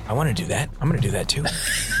 I want to do that. I'm going to do that too.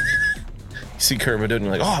 See Kermit doing,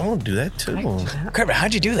 you're like, oh, I want to do that too. Kermit,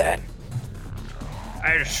 how'd you do that?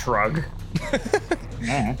 I just shrug.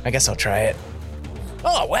 I guess I'll try it.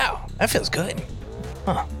 Oh, wow. That feels good.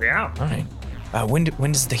 Huh. Yeah. All right.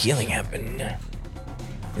 When does the healing happen?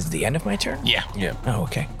 Is it the end of my turn? Yeah. Yeah. Oh,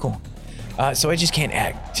 okay. Cool. So I just can't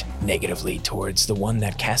act negatively towards the one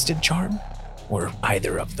that casted Charm? Or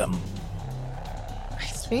either of them? I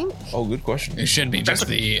think. Oh, good question. It should be just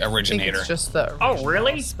the I think originator. it's just the Oh,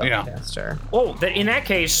 really? spellcaster. Oh, in that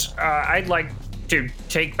case, I'd like to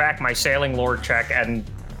take back my sailing lord check and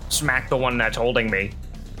smack the one that's holding me.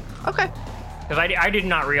 Okay. Because I did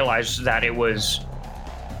not realize that it was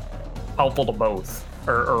helpful to both,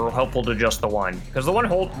 or helpful to just the one. Because the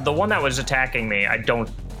one that was attacking me, I don't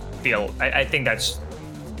feel. I think that's.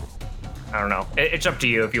 I don't know. It's up to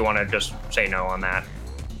you if you want to just say no on that.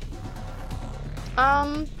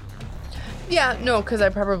 Yeah, no, because I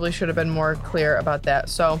probably should have been more clear about that.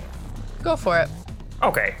 So, go for it.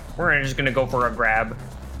 Okay, we're just gonna go for a grab.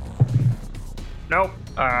 Nope.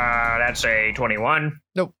 That's a 21.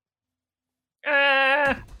 Nope.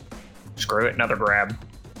 Screw it, another grab.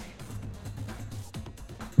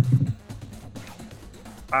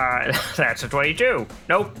 That's a 22.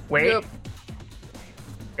 Nope, wait. Nope.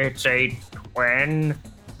 It's a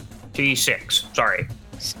 26. Sorry.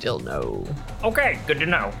 Still no. Okay, good to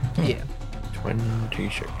know. Yeah.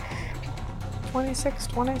 26.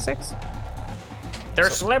 26. They're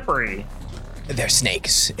slippery. They're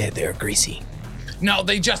snakes. They're greasy. No,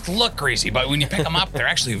 they just look greasy, but when you pick them up, they're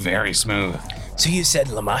actually very smooth. So you said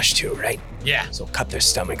Lamash too, right? Yeah. So cut their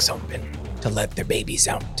stomachs open to let their babies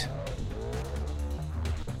out.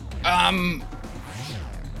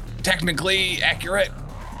 Technically accurate.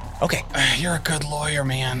 Okay. You're a good lawyer,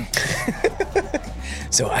 man.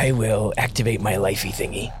 So I will activate my lifey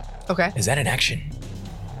thingy. Okay. Is that an action?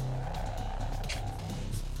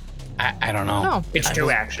 I don't know. No. It's two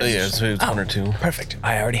actions. Yeah, so it's 1 or 2. Perfect.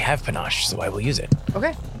 I already have panache, so I will use it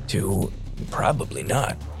Okay. to probably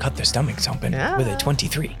not cut their stomachs open Yeah. with a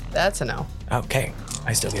 23. That's a no. Okay.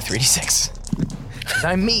 I still get 3d6. 'Cause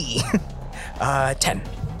I'm me. 10.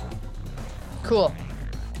 Cool.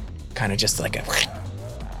 Kind of just like a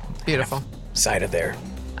Beautiful. side of their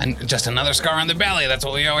And just another scar on the belly. That's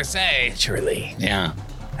what we always say. surely. Yeah.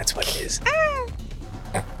 That's what it is.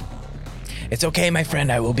 It's okay, my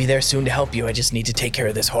friend. I will be there soon to help you. I just need to take care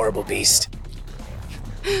of this horrible beast.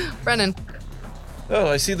 Brennan. Oh,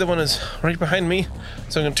 I see the one is right behind me.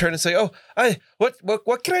 So I'm gonna turn and say, "Oh,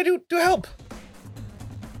 what can I do to help?"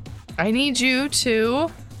 I need you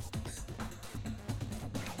to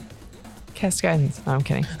cast guidance. No, I'm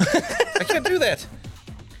kidding. I can't do that.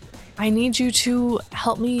 I need you to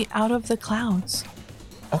help me out of the clouds.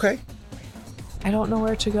 Okay. I don't know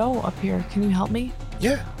where to go up here. Can you help me?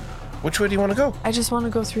 Yeah. Which way do you want to go? I just want to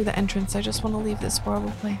go through the entrance. I just want to leave this horrible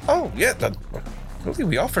place. Oh, yeah. I don't think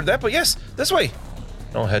we offered that, but yes, this way.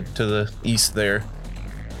 I'll head to the east there.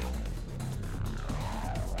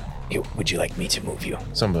 Would you like me to move you?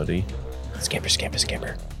 Somebody. Scamper, scamper,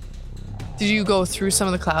 scamper. Did you go through some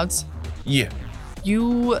of the clouds? Yeah.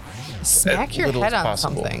 You smack As your little head as on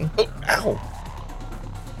possible. something. Oh, ow.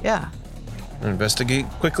 Yeah. Investigate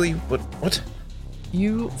quickly. What?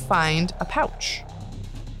 You find a pouch.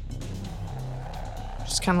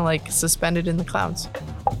 Just kind of like suspended in the clouds.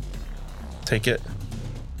 Take it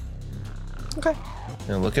Okay.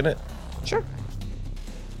 and look at it. Sure.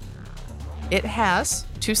 It has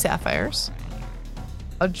 2 sapphires,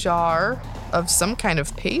 a jar of some kind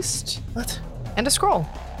of paste, What? and a scroll.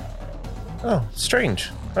 Oh,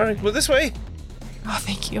 strange. All right, well, this way. Oh,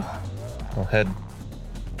 thank you. I'll head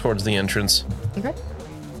towards the entrance. Okay.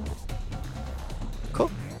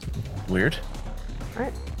 Cool. Weird. All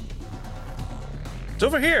right. It's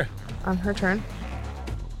over here. On her turn,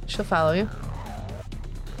 she'll follow you.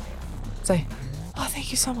 Say, oh, thank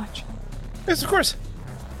you so much. Yes, of course.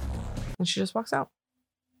 And she just walks out.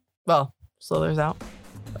 Well, slithers out.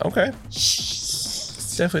 Okay.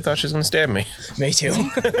 Definitely thought she was gonna stab me. Me too.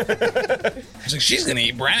 She's like, she's gonna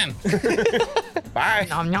eat Brennan. Bye.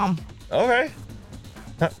 Nom nom. Okay.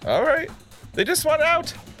 All right. They just want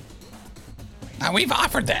out. We've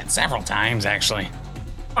offered that several times, actually.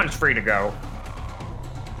 One's free to go.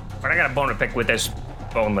 But I got a bone to pick with this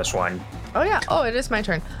boneless one. Oh yeah. Oh, it is my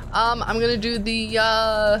turn. I'm gonna do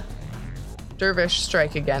the dervish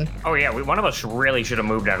strike again. Oh yeah, one of us really should have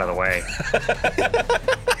moved out of the way.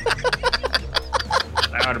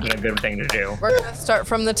 That would have been a good thing to do. We're gonna start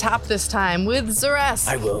from the top this time with Zares.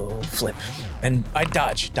 I will flip. And I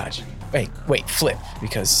dodge. Wait, flip,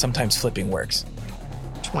 because sometimes flipping works.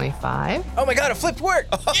 25. Oh my god, a flip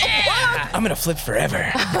worked! Yeah! I'm gonna flip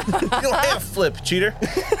forever. You'll have flip, cheater.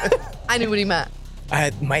 I knew what he meant.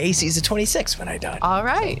 My AC is a 26 when I dodge. All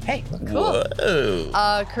right. Hey, Cool. Whoa.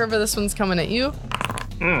 Curva, this one's coming at you.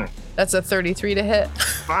 Hmm. That's a 33 to hit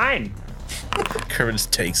Fine. Kermit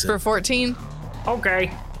just takes for it. 14.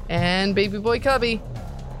 Okay. And baby boy Cubby.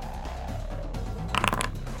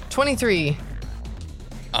 23.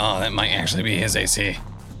 Oh, that might actually be his AC.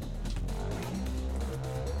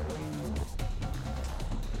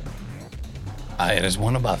 It is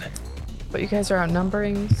one above it. But you guys are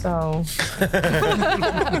outnumbering, so.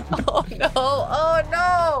 Oh no. Oh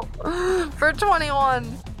no. For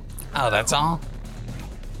 21. Oh, that's all?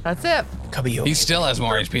 That's it. Cubby, He still has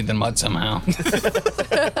more HP than Mud somehow.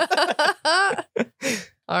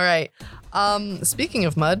 All right. Speaking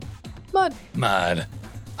of Mud. Mud.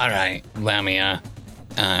 All right, Lamia.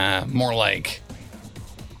 More like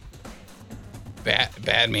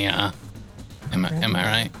Badmia. Am I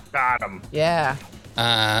right? Got him. Yeah.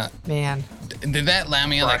 Man. Did that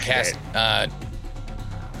Lamia that Crushed cast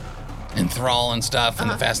enthrall and stuff and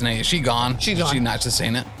the fascination? Is she gone? She's gone. She not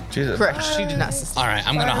sustain it? Jesus. Correct. She did not sustain. All right,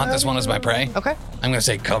 I'm gonna hunt this one as my prey. Okay. I'm gonna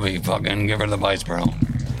say, Cubby, fucking give her the bites, bro.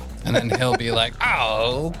 And then he'll be like,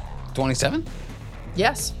 oh, 27?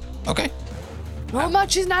 Yes. Okay. Well,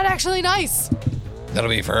 much is not actually nice. That'll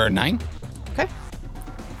be for 9. Okay.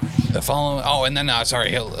 The following, and then,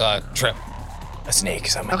 he'll trip. a snake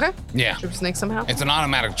somehow. Okay. Yeah. Trip snake somehow. It's an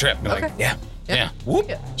automatic trip. Like, Okay. Yeah, yeah. Whoop.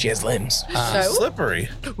 Yeah. she has limbs. So, Slippery.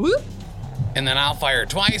 whoop. And then I'll fire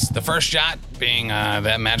twice. The first shot being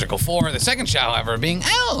that magical 4. The second shot, however, being,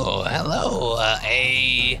 hello,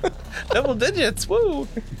 a... Double digits, woo!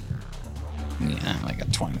 Yeah, like a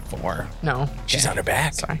 24. No. She's on her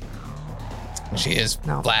back. Sorry. She is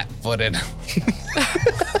No. flat-footed.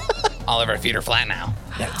 All of her feet are flat now.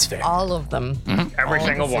 That's fair. All of them. Every All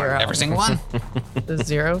single one. zero. Every single one. The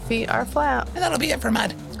 0 feet are flat. And that'll be it for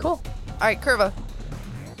Mud. Cool. All right, Curva.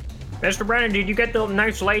 Mr. Brennan, did you get the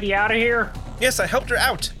nice lady out of here? Yes, I helped her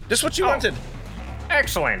out. Just what you Oh. wanted.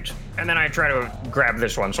 Excellent. And then I try to grab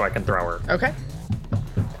this one so I can throw her. Okay.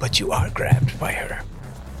 But you are grabbed by her.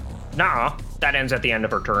 Nah, that ends at the end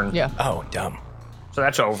of her turn. Yeah. Oh, dumb. So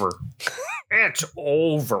that's over. It's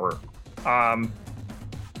over. And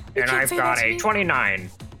can't I've say got that to a me. 29.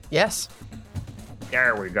 Yes.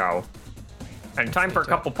 There we go. And time for a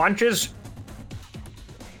couple punches.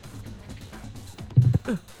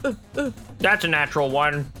 That's a natural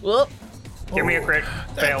 1. Whoop. Give me a crit.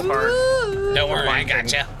 Fail card. Don't worry, I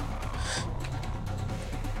gotcha.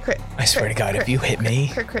 Crit. I swear to God, if you hit me,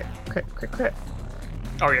 Crit.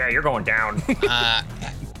 Oh yeah, you're going down.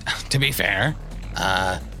 To be fair,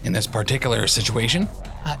 in this particular situation,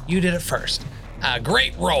 you did it first.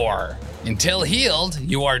 Great roar. Until healed,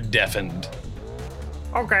 you are deafened.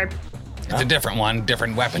 Okay. It's a different one,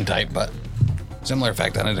 different weapon type, but similar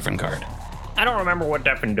effect on a different card. I don't remember what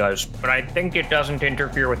deafen does, but I think it doesn't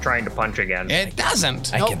interfere with trying to punch again. It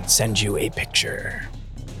doesn't. I Nope. can send you a picture.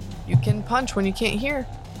 You can punch when you can't hear.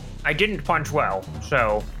 I didn't punch well,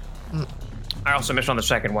 so I also missed on the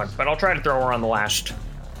second one, but I'll try to throw her on the last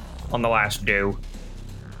do.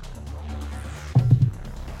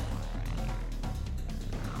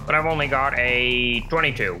 But I've only got a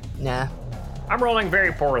 22. Nah. I'm rolling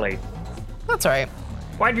very poorly. That's all right.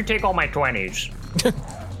 Why'd you take all my 20s?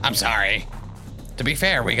 I'm sorry. To be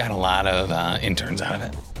fair, we got a lot of interns out of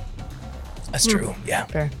it. That's true. Yeah.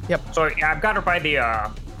 Fair. Yep. So yeah, I've got her by the,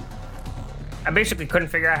 I basically couldn't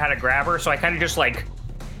figure out how to grab her, so I kind of just like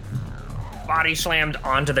body slammed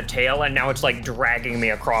onto the tail, and now it's like dragging me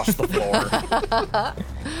across the floor.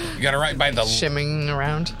 You got it right by the Shimming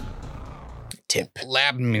around. Tip.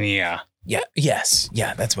 labia. Yeah. Yes.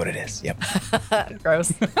 Yeah, that's what it is. Yep.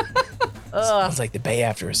 Gross. Ugh. It's like the bay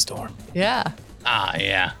after a storm. Yeah.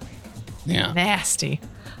 Yeah. Yeah. Nasty.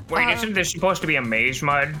 Wait, isn't this supposed to be a maze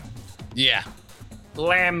mud? Yeah.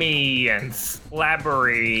 Lamianth.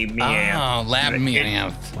 Labyrinth. Oh,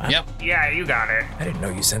 labia. Wow. Yep. Yeah, you got it. I didn't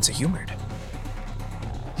know you sense of humor.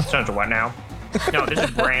 Sounds of what now? No, this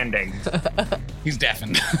is branding. He's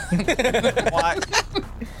deafened.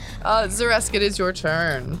 Zaresk, it is your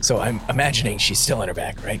turn. So I'm imagining she's still on her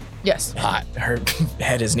back, right? Yes. Hot. Her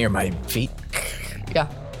head is near my feet. Yeah.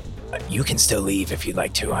 You can still leave if you'd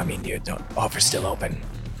like to. I mean, your offer's still open.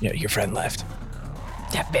 You know, your friend left.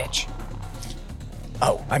 That bitch.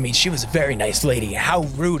 Oh, I mean, she was a very nice lady. How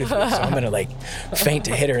rude of you. So I'm gonna like feint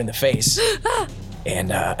to hit her in the face.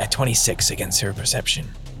 And a 26 against her perception.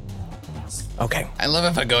 Okay. I love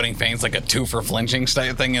if a goading feint's like a 2 for flinching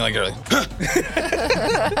type thing. You're like,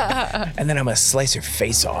 And then I'm gonna slice her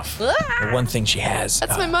face off. The one thing she has.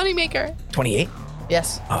 That's my moneymaker. 28.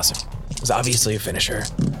 Yes. Awesome. It was obviously a finisher.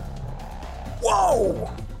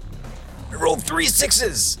 Whoa! I rolled 3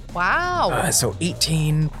 6s. Wow. So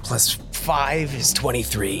 18 plus 5 is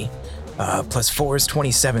 23. Plus 4 is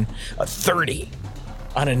 27. 30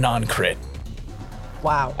 on a non-crit.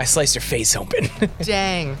 Wow. I sliced her face open.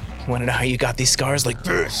 Dang. Want to know how you got these scars like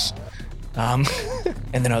this? And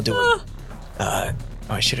then I'll do it.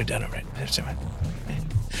 I should have done it right.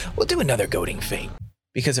 We'll do another goading feint.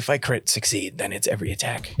 Because if I crit succeed, then it's every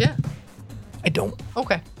attack. Yeah. I don't.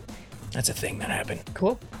 Okay. That's a thing that happened.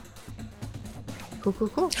 Cool.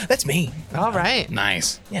 Cool. That's me. All right.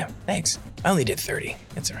 nice. Yeah, thanks. I only did 30.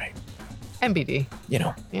 It's all right. MBD. You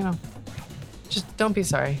know. Just don't be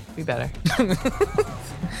sorry. Be better.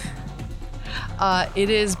 It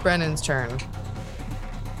is Brennan's turn.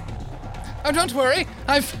 Oh, don't worry.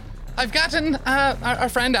 I've gotten our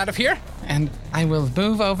friend out of here, and I will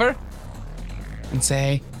move over and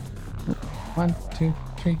say 1, 2,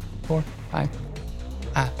 3, 4, 5.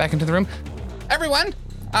 Back into the room. Everyone,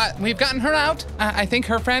 we've gotten her out. I think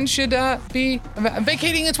her friend should be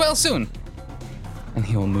vacating as well soon. And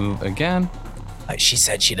he will move again. She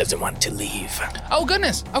said she doesn't want to leave. Oh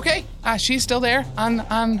goodness. Okay. She's still there on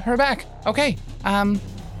her back. Okay.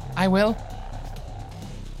 I will.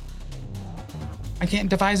 I can't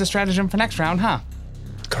devise a stratagem for next round, huh?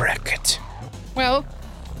 Correct. Well,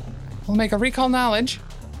 we'll make a recall knowledge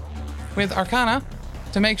with Arcana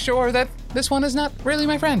to make sure that this one is not really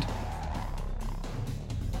my friend.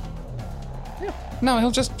 Yeah. No,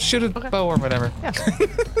 he'll just shoot a bow or whatever. Yeah.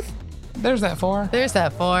 There's that 4. There's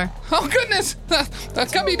that 4. Oh, goodness. A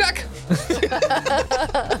cubby duck.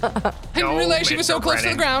 I didn't realize she was so close to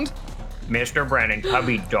the ground. Mr. Brennan,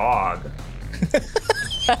 cubby dog.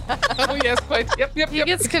 Oh, yes, quite. Yep. He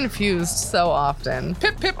gets confused so often.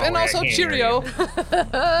 Pip, and yeah, I also can't hear Cheerio.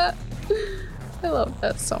 I love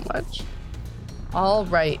that so much. All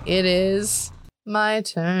right, it is my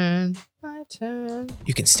turn. My turn.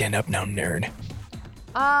 You can stand up now, nerd.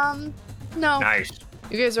 No. Nice.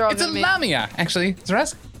 You guys are all It's a gonna make. Lamia, actually.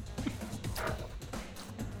 Zerez?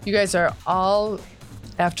 You guys are all,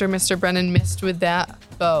 after Mr. Brennan missed with that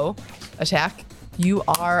bow attack, you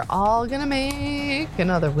are all gonna make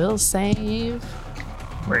another will save.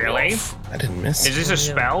 Really? I didn't miss. Is this a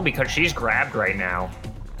spell? Because she's grabbed right now.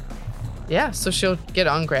 Yeah, so she'll get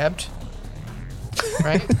ungrabbed.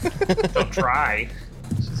 Right? She'll try.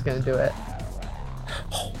 She's gonna do it.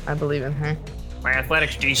 I believe in her. My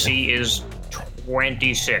athletics DC is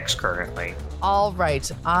 26 currently. All right,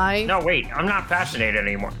 No, wait. I'm not fascinated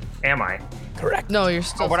anymore. Am I? Correct. No, you're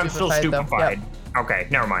still. Oh, but I'm still stupefied, though. stupefied. Yep. Okay,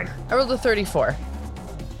 never mind. I rolled a 34.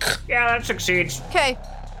 Yeah, that succeeds. Okay,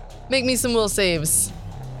 make me some will saves,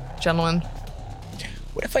 gentlemen.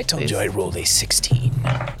 What if I told you I rolled a 16?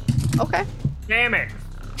 Okay. Damn it.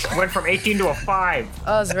 Went from 18 to a 5.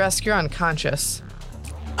 Zaresk, you're unconscious.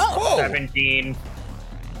 Whoa! 17.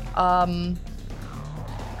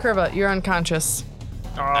 Curva, you're unconscious.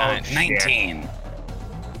 Oh, shit. 19.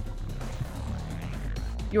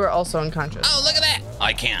 You are also unconscious. Oh, look at that.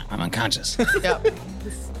 I can't. I'm unconscious. Yep.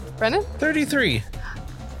 Brennan, 33.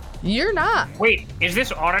 you're not. Wait, is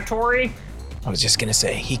this auditory? I was just gonna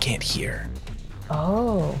say, he can't hear.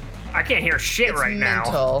 Oh. I can't hear shit It's right now.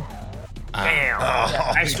 mental. Damn.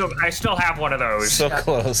 I still have one of those. So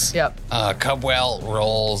close. Yep. Cubwell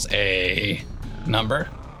rolls a number.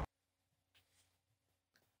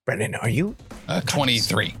 Brennan, are you?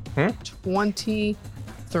 23.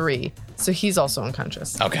 23. So he's also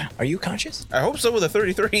unconscious. Okay. Are you conscious? I hope so with a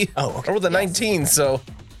 33. Oh, okay. Or with a 19, so.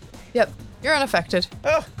 Yep. You're unaffected.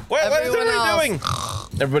 Oh, what is Everyone everybody doing?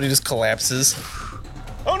 Everybody just collapses.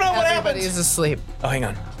 Oh no, what happened? Everybody's asleep. Oh, hang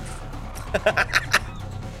on.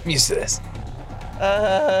 I'm used to this.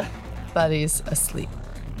 Buddy's asleep.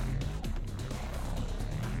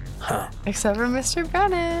 Huh. Except for Mr.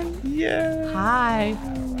 Brennan. Yeah. Hi.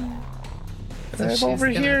 So I'm she's over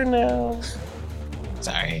gonna- here now.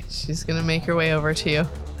 Sorry. She's gonna make her way over to you.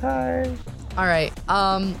 Hi. All right.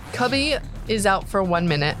 Cubby is out for 1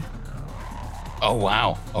 minute. Oh,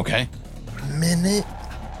 wow. Okay. Minute.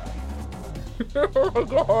 Oh my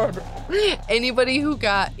god. Anybody who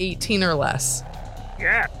got 18 or less.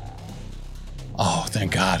 Yeah. Oh,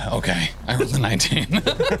 thank God. Okay. I rolled a 19.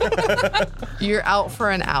 You're out for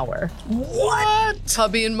an hour. What?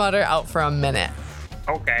 Cubby and Mutter out for a minute.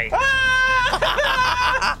 Okay.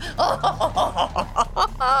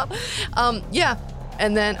 Yeah.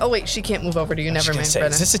 And then, oh wait, she can't move over to you. Never mind, Is Brennan.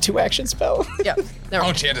 this a 2-action spell? Yeah. Never Oh,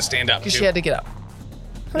 mind. she had to stand up. Because Too. she had to get up.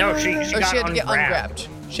 No, she Or got she had to get ungrabbed.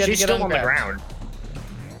 She had She's to get still on the ungrabbed. ground.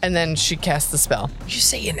 And then she cast the spell. You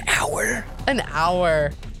say an hour? An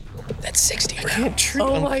hour. That's 60 rounds. Can't treat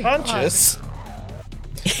Oh my unconscious.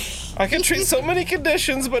 I can treat so many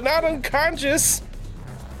conditions, but not unconscious.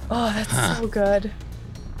 Oh, that's so good.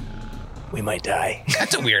 We might die.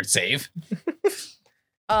 That's a weird save.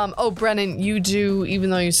 Oh, Brennan, you do, even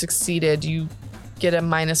though you succeeded, you get a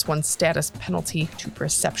 -1 status penalty to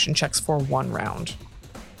perception checks for 1 round.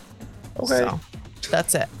 Okay. So,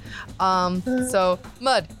 that's it. So,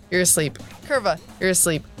 Mud, you're asleep. Curva, you're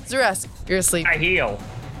asleep. Zaresk, you're asleep. I heal.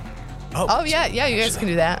 Oh, yeah, you guys can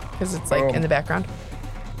do that, because it's like in the background.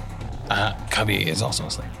 Cubby is also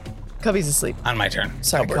asleep. Cubby's asleep. On my turn.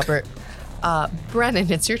 Sorry, Cupboard. Brennan,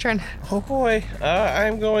 it's your turn. Oh boy.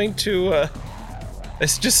 I'm going to I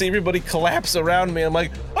just see everybody collapse around me. I'm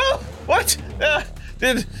like, oh, what?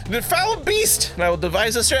 Did foul a beast? And I will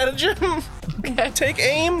devise a stratagem. Okay. Take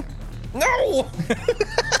aim. No.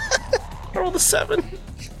 I rolled a 7.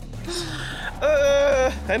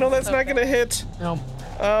 I know that's not gonna hit. No.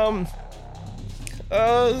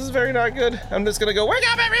 This is very not good. I'm just gonna go, wake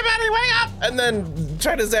up, everybody, wake up! And then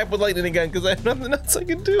try to zap with lightning again, because I have nothing else I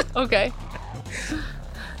can do. Okay.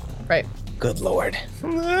 Right. Good lord.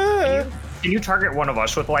 Can you target one of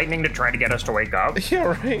us with lightning to try to get us to wake up?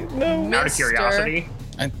 Yeah, right. No. Out of Mr. curiosity.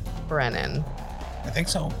 Brennan. I think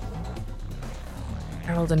so.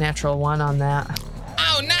 I rolled a natural 1 on that.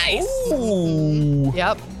 Oh, nice. Ooh.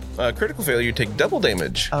 Yep. Critical failure, you take double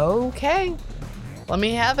damage. Okay. Let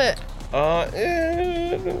me have it.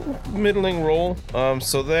 Middling roll.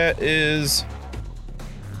 So that is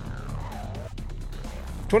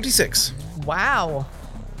 26. Wow.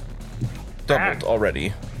 Doubled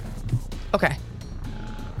already. Okay.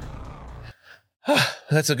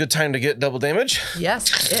 That's a good time to get double damage.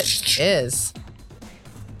 Yes, it is.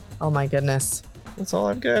 Oh my goodness. That's all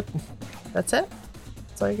I've got. That's it?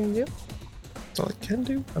 That's all you're going to do? That's all I can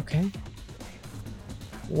do. Okay.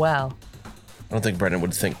 Well. I don't think Brennan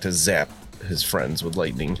would think to zap his friends with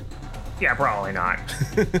lightning. Yeah, probably not.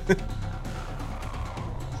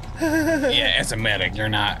 Yeah, as a medic, you're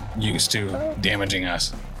not used to damaging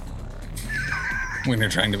us when you're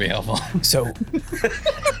trying to be helpful. So,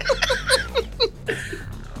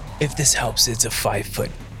 if this helps, it's a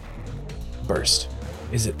 5-foot burst.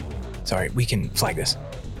 Is it? Sorry, we can flag this.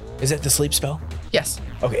 Is it the sleep spell? Yes.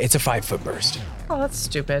 Okay, it's a 5-foot burst. Oh, that's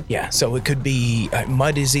stupid. Yeah, so it could be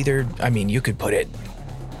mud is either. I mean, you could put it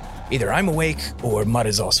either I'm awake or mud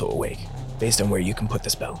is also awake, based on where you can put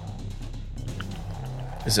the spell.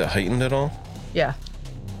 Is it heightened at all? Yeah.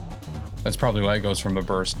 That's probably why it goes from a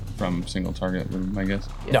burst from single target, I guess.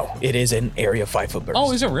 No, it is an area 5-foot burst.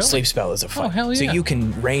 Oh, is it really? Sleep spell is a 5. Oh, hell So yeah. you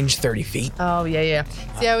can range 30 feet. Oh, yeah, yeah.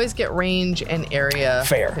 See, I always get range and area.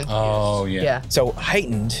 Fair. confused. Oh, yeah. Yeah. So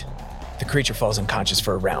heightened, the creature falls unconscious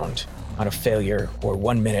for a round on a failure or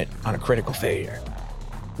 1 minute on a critical failure,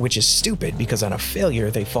 which is stupid because on a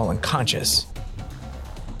failure they fall unconscious.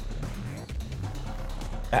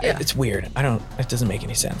 Yeah. It's weird. It doesn't make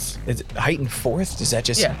any sense. Is heightened 4th? Does that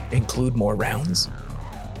just include more rounds?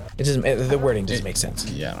 It doesn't. The wording doesn't make sense.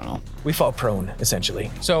 Yeah, I don't know. We fall prone essentially.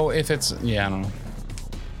 So if it's, I don't know.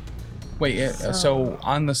 Wait, so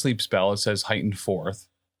on the sleep spell, it says heightened 4th.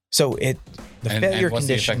 So the failure and what's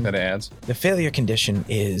the effect condition. that it adds? The failure condition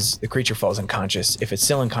is the creature falls unconscious. If it's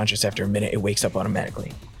still unconscious after a minute, it wakes up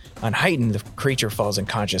automatically. On heightened, the creature falls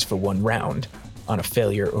unconscious for 1 round on a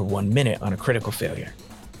failure or 1 minute on a critical failure.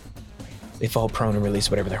 They fall prone and release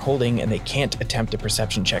whatever they're holding, and they can't attempt a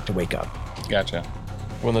perception check to wake up. Gotcha.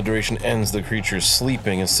 When the duration ends, the creature's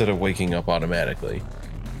sleeping instead of waking up automatically.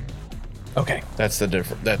 Okay, That's the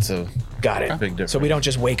difference. That's a got it. big difference. So we don't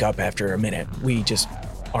just wake up after a minute. We just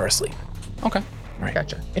are asleep. Okay. Right.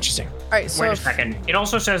 Gotcha. Interesting. All right, so Wait a second. It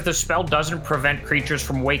also says the spell doesn't prevent creatures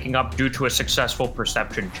from waking up due to a successful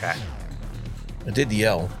perception check. I did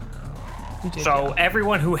yell. So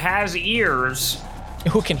everyone who has ears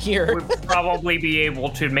Who can hear? would probably be able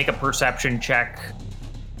to make a perception check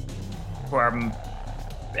from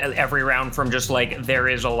every round from just like there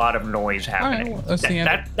is a lot of noise happening. well, that's the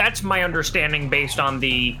end. That's my understanding based on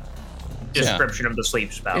the description of the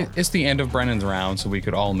sleep spell. It's the end of Brennan's round, so we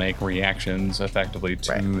could all make reactions effectively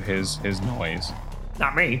to his noise.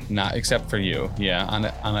 Not me. Not except for you, on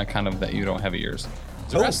a kind of that you don't have ears.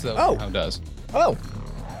 The rest of oh. how it does. Oh.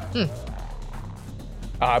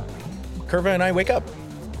 Curva and I wake up.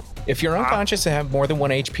 If you're unconscious and have more than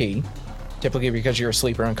 1 HP, typically because you're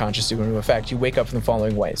asleep or unconscious due to effect, you wake up in the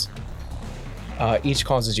following ways. Each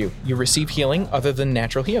causes you. You receive healing other than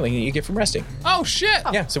natural healing that you get from resting. Oh shit!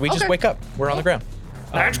 Yeah, so we just okay. wake up. We're on the ground.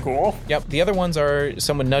 That's cool. Yep. The other ones are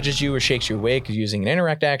someone nudges you or shakes you awake using an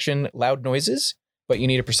interact action, loud noises, but you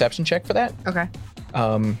need a perception check for that. Okay.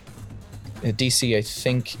 The DC, I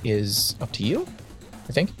think, is up to you.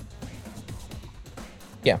 I think.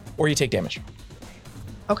 Yeah, or you take damage.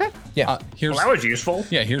 Okay. Yeah. Here's Well, that was useful.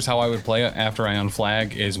 here's how I would play it after I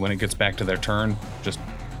unflag is when it gets back to their turn, just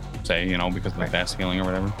say, because of the fast healing or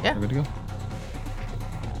whatever. Yeah. We're good to go.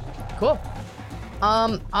 Cool.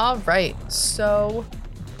 All right. So,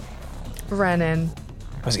 Brennan.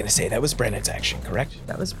 I was going to say that was Brennan's action, correct?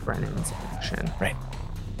 That was Brennan's action. Right.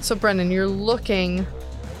 So, Brennan, you're looking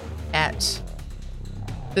at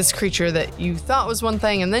this creature that you thought was one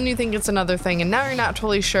thing, and then you think it's another thing, and now you're not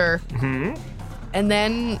totally sure. Mm-hmm. And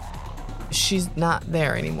then she's not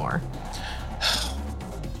there anymore.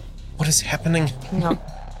 What is happening? Yep.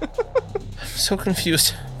 I'm so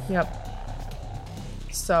confused. Yep.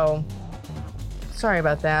 So, sorry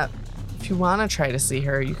about that. If you want to try to see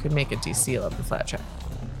her, you could make a DC 11 flat check.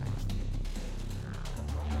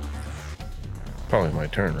 Probably my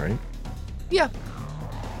turn, right? Yeah.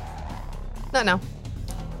 Not now.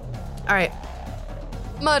 All right.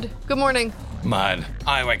 Mud, good morning. Mud.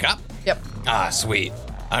 I wake up. Yep. Ah, sweet.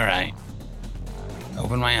 All right.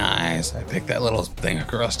 Open my eyes. I pick that little thing of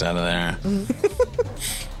crust out of there.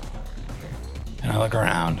 And I look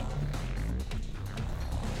around.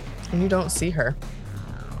 And you don't see her.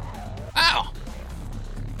 Ow!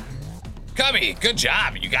 Cubby, good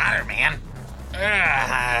job. You got her, man.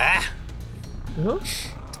 Ooh.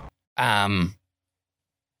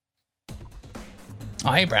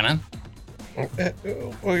 Oh, hey, Brennan.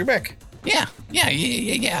 Oh, you're back. Yeah.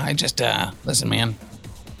 I just, listen, man.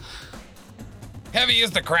 Heavy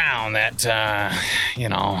is the crown that,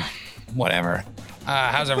 whatever.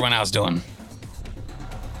 How's everyone else doing?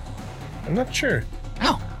 I'm not sure.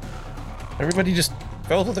 Oh, Everybody just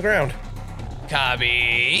fell to the ground.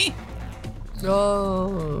 Cubby,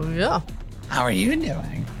 Oh, yeah. how are you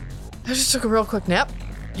doing? I just took a real quick nap.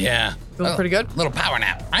 Yeah. Feeling pretty good. Little power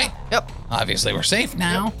nap, right? Yep. Obviously, we're safe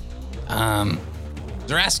now.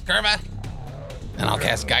 Zaresk, Curva. And I'll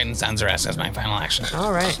cast Guidance on Zaresk as my final action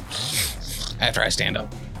All right. after I stand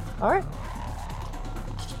up. All right.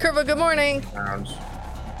 Curva, good morning.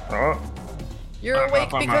 Oh, You're awake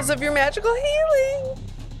because of your magical healing.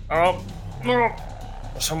 oh, no.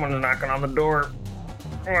 Someone's knocking on the door.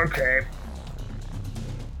 Okay.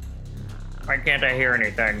 Why can't I hear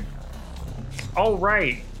anything? Oh,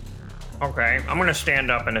 right. Okay, I'm gonna stand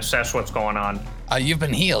up and assess what's going on. You've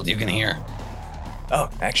been healed, you can hear. Oh,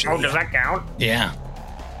 actually. Oh, does that count? Yeah.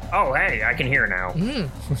 Oh, hey, I can hear now.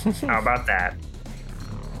 How about that?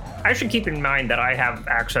 I should keep in mind that I have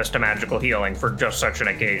access to magical healing for just such an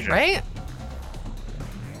occasion. Right?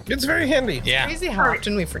 It's very handy. Yeah. Crazy how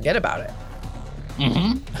often we forget about it.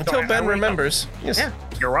 Mm-hmm. Until Ben remembers. Yes. Yeah.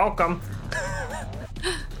 You're welcome.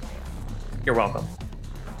 You're welcome.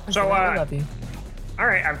 So, I love you. all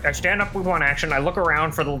right, I stand up with one action. I look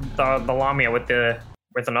around for the Lamia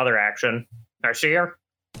with another action. I see her.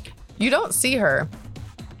 You don't see her.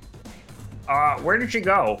 Where did she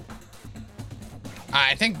go?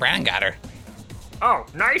 I think Brandon got her. Oh,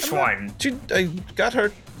 nice one. I got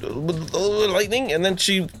her with lightning, and then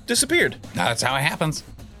she disappeared. That's how it happens.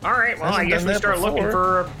 All right, well, I Hasn't guess done we that start looking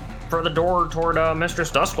before. for the door toward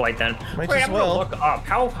Mistress Dusklight then. Might Wait, as I'm gonna well. look up.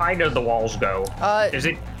 How high do the walls go? Is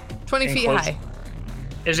it 20 feet enclosed? high.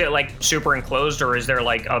 Is it like super enclosed, or is there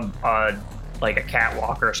like a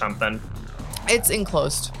catwalk or something? It's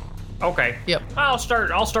enclosed. Okay. Yep. I'll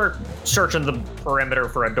start searching the perimeter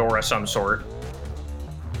for a door of some sort.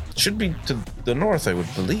 Should be to the north, I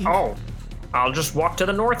would believe. Oh, I'll just walk to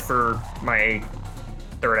the north for my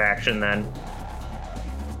third action then.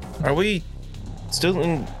 Are we still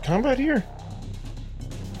in combat here?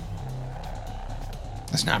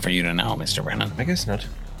 That's not for you to know, Mr. Brennan. I guess not.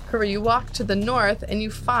 Curva, you walk to the north and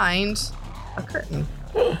you find a curtain.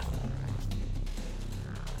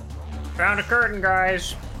 Found a curtain,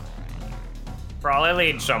 guys. Probably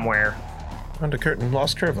leads somewhere. Found a curtain,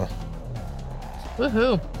 lost Curva.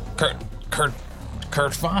 Woohoo. Kurtva?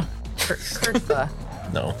 Curva.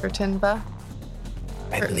 No. Curtinva.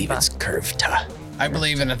 I believe it's curved. I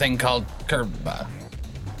believe in a thing called Kurtva.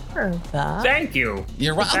 Curva. Thank you.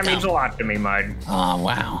 You're welcome. That means a lot to me, Mud. Oh,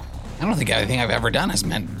 wow. I don't think anything I've ever done has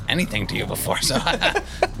meant anything to you before, so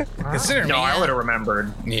consider No, me. I would have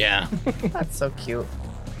remembered. Yeah. That's so cute.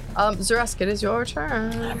 Zaresk, it is your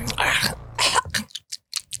turn.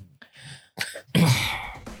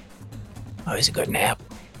 Oh, it's a good nap.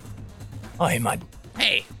 Oh, hey, Mud.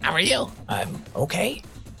 Hey, how are you? I'm okay.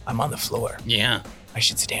 I'm on the floor. Yeah. I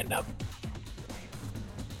should stand up.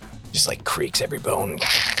 Just like creaks every bone.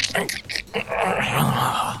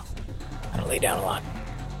 I don't lay down a lot.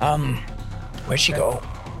 Where'd she go?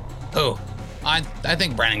 Oh, I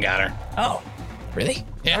think Brennan got her. Oh, really? I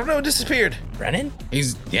Yeah. don't know, it disappeared. Brennan? He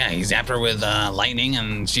zapped her with lightning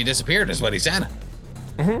and she disappeared, is what he said.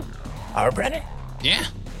 Our Brennan? Yeah.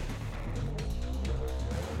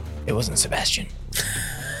 It wasn't Sebastian.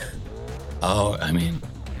 Oh, I mean,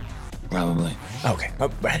 probably. Okay. Oh,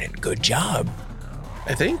 Brennan, good job.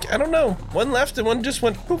 I think. I don't know. One left and one just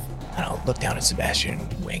went poof. I don't look down at Sebastian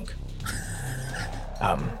and wink.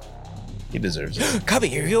 He deserves it.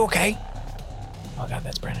 Cubby, are you okay? Oh god,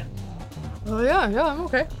 that's Brennan. Oh, yeah, I'm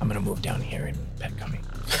okay. I'm gonna move down here and pet Cubby.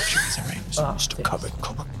 Sure, it's all right. Mr. thanks.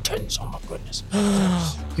 Cubby, tens. Oh my goodness.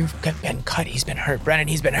 You've been cut. He's been hurt. Brennan,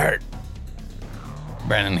 he's been hurt.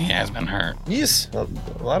 Brennan, he has been hurt. Yes, a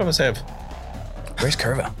lot of us have. Where's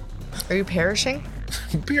Curva? Are you perishing?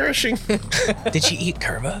 Perishing. Did she eat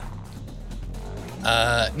Curva?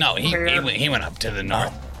 No, he went up to the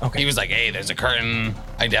north. Oh, okay. He was like, hey, there's a curtain.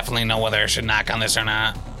 I definitely know whether I should knock on this or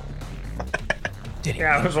not. Did he?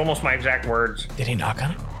 Yeah, it was almost my exact words. Did he knock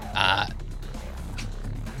on it?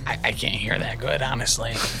 I can't hear that good,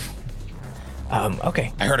 honestly.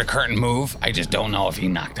 Okay. I heard a curtain move. I just don't know if he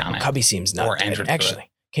knocked on it. Cubby seems not Or dead. entered through Actually,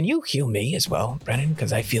 can you heal me as well, Brennan?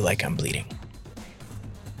 Because I feel like I'm bleeding.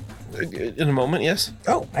 In a moment, yes.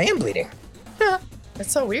 Oh, I am bleeding.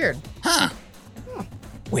 That's so weird. Huh.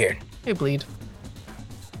 Weird. They bleed.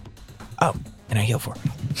 Oh, and I heal for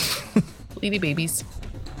him. Bleedy babies.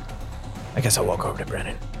 I guess I'll walk over to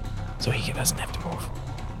Brennan so he doesn't have to move.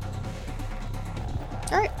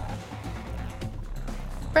 All right.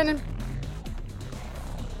 Brennan.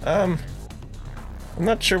 I'm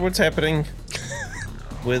not sure what's happening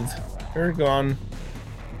with her gone.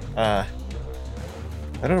 I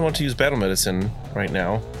don't want to use battle medicine right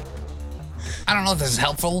now. I don't know if this is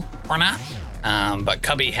helpful or not, but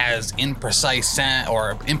Cubby has imprecise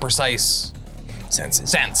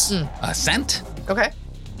sense. A scent? Okay.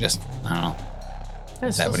 Just, I don't know.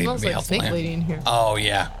 It That would even smells be like helpful. snake lady in here. Oh,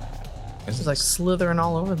 yeah. It's like slithering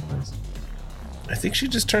all over the place. I think she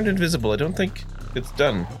just turned invisible. I don't think it's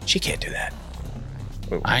done. She can't do that.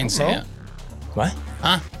 Wait, I ain't see no? it. What?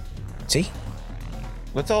 Huh? See?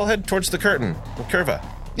 Let's all head towards the curtain with Curva.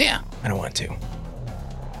 Yeah. I don't want to.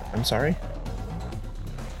 I'm sorry.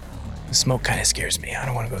 The smoke kind of scares me. I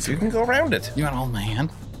don't want to go You through. can go around it. You want to hold my hand?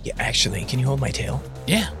 Yeah, actually, can you hold my tail?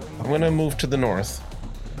 Yeah. I'm going to move to the north.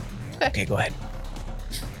 Okay, go ahead.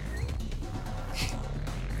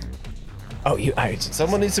 Oh,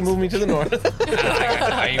 Someone needs to move me to the north.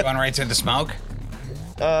 Are you going right through the smoke?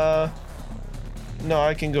 No,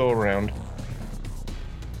 I can go around.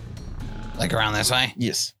 Like around this way?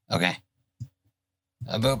 Yes. Okay.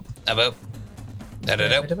 A boop. A boop.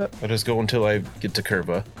 Da-da-da. I just go until I get to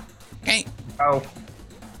Curva. Okay. Oh,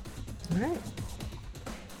 All right.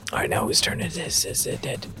 All right, now whose turn is this? Is it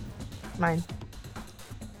dead? Mine.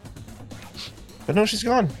 But no, she's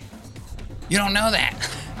gone. You don't know that.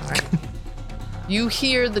 All right. You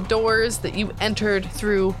hear the doors that you entered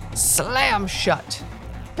through slam shut.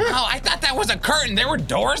 Oh, I thought that was a curtain. There were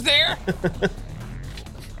doors there?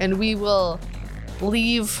 And we will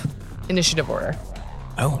leave initiative order.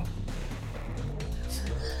 Oh,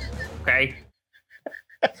 okay.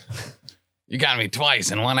 You got me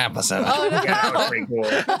twice in one episode. Oh, no. Yeah, that was pretty cool.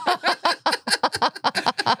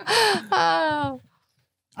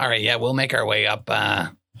 All right, yeah, we'll make our way up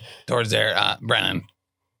towards there. Brennan,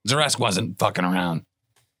 Zaresk wasn't fucking around.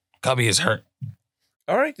 Cubby is hurt.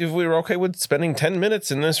 All right, if we were okay with spending 10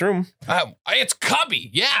 minutes in this room. It's Cubby,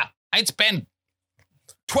 yeah. I'd spend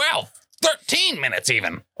 12, 13 minutes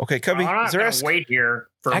even. Okay, Cubby, I'm not going Zaresk. to wait here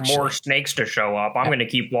for Actually- more snakes to show up. I'm going to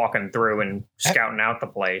keep walking through and scouting out the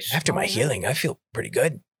place. after my healing, I feel pretty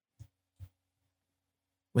good.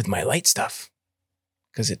 With my light stuff.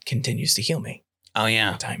 Because it continues to heal me Oh, all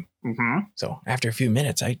yeah. the time. Mm-hmm. So after a few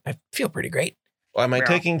minutes, I feel pretty great. Am I Yeah.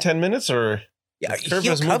 taking 10 minutes or? Yeah,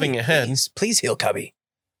 Curva's heal moving Cubby, ahead. Please heal Cubby.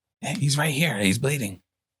 Hey, he's right here. He's bleeding.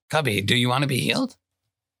 Cubby, do you want to be healed?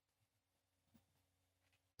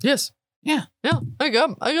 Yes. Yeah. Yeah. I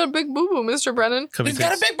got a big boo boo, Mr. Brennan. Cubby He's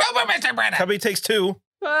got a big boober, Mr. Brennan. Cubby takes 2.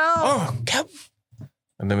 Well, Oh, Cub.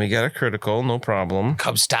 And then we got a critical, no problem.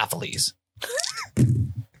 Cubstopheles.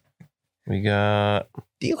 We got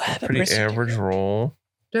Do you have a pretty birth average certificate? roll.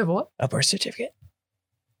 do you have what? A birth certificate?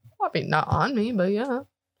 I mean, not on me, but yeah.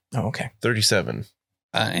 Oh, okay. 37.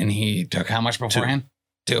 And he took how much beforehand?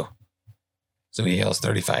 2. So he heals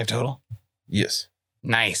 35 total? Yes.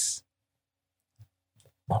 Nice.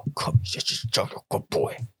 Oh, Cubby's just a good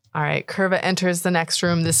boy. All right. Curva enters the next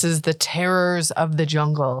room. This is the terrors of the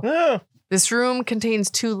jungle. Oh, This room contains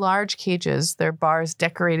 2 large cages, their bars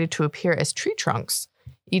decorated to appear as tree trunks.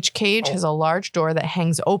 Each cage has a large door that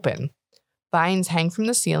hangs open. Vines hang from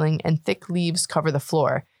the ceiling and thick leaves cover the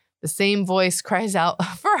floor. The same voice cries out,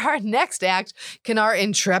 for our next act, can our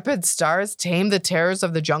intrepid stars tame the terrors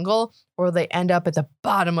of the jungle, or will they end up at the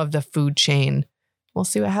bottom of the food chain? We'll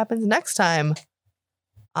see what happens next time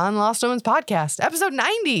on Lost Omens Podcast, episode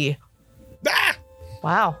 90. ah!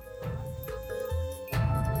 Wow.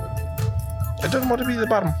 I don't want to be the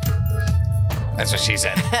bottom. That's what she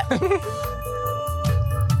said.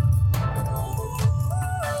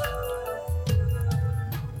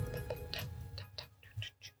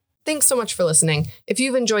 Thanks so much for listening. If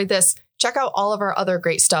you've enjoyed this, check out all of our other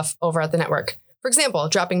great stuff over at the network. For example,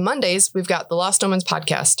 dropping Mondays, we've got the Lost Omens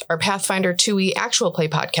podcast, our Pathfinder 2e actual play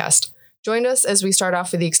podcast. Join us as we start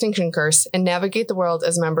off with the Extinction Curse and navigate the world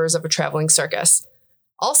as members of a traveling circus.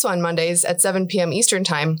 Also on Mondays at 7 p.m. Eastern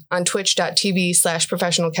Time on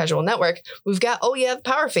twitch.tv/professional casual network, we've got Oh Yeah, the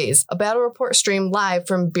Power Phase, a battle report stream live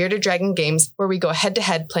from Bearded Dragon Games where we go head to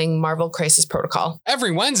head playing Marvel Crisis Protocol.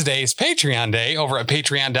 Every Wednesday is Patreon Day over at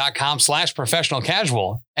patreon.com/professional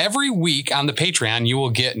casual. Every week on the Patreon, you will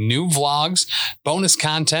get new vlogs, bonus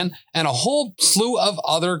content, and a whole slew of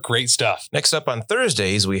other great stuff. Next up on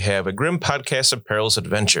Thursdays, we have a Grim Podcast of Perilous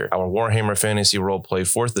Adventure, our Warhammer Fantasy Roleplay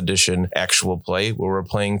 4th Edition actual play, where we're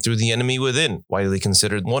playing through The Enemy Within, widely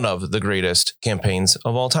considered one of the greatest campaigns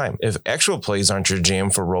of all time. If actual plays aren't your jam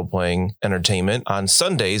for role-playing entertainment, on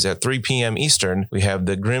Sundays at 3 p.m. Eastern, we have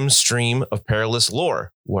the Grim Stream of Perilous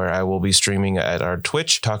Lore, where I will be streaming at our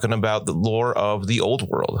Twitch talking about the lore of the old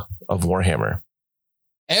world of Warhammer.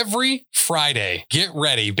 Every Friday, get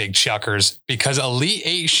ready, big chuckers, because Elite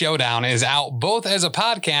 8 Showdown is out both as a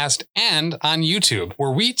podcast and on YouTube,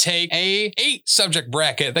 where we take a 8 subject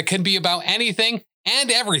bracket that can be about anything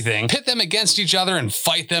and everything, pit them against each other and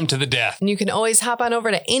fight them to the death. And you can always hop on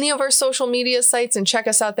over to any of our social media sites and check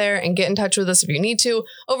us out there and get in touch with us if you need to.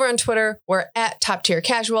 Over on Twitter, we're at Top Tier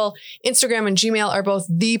Casual. Instagram and Gmail are both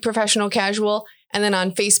The Professional Casual. And then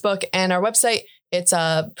on Facebook and our website, it's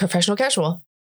Professional Casual.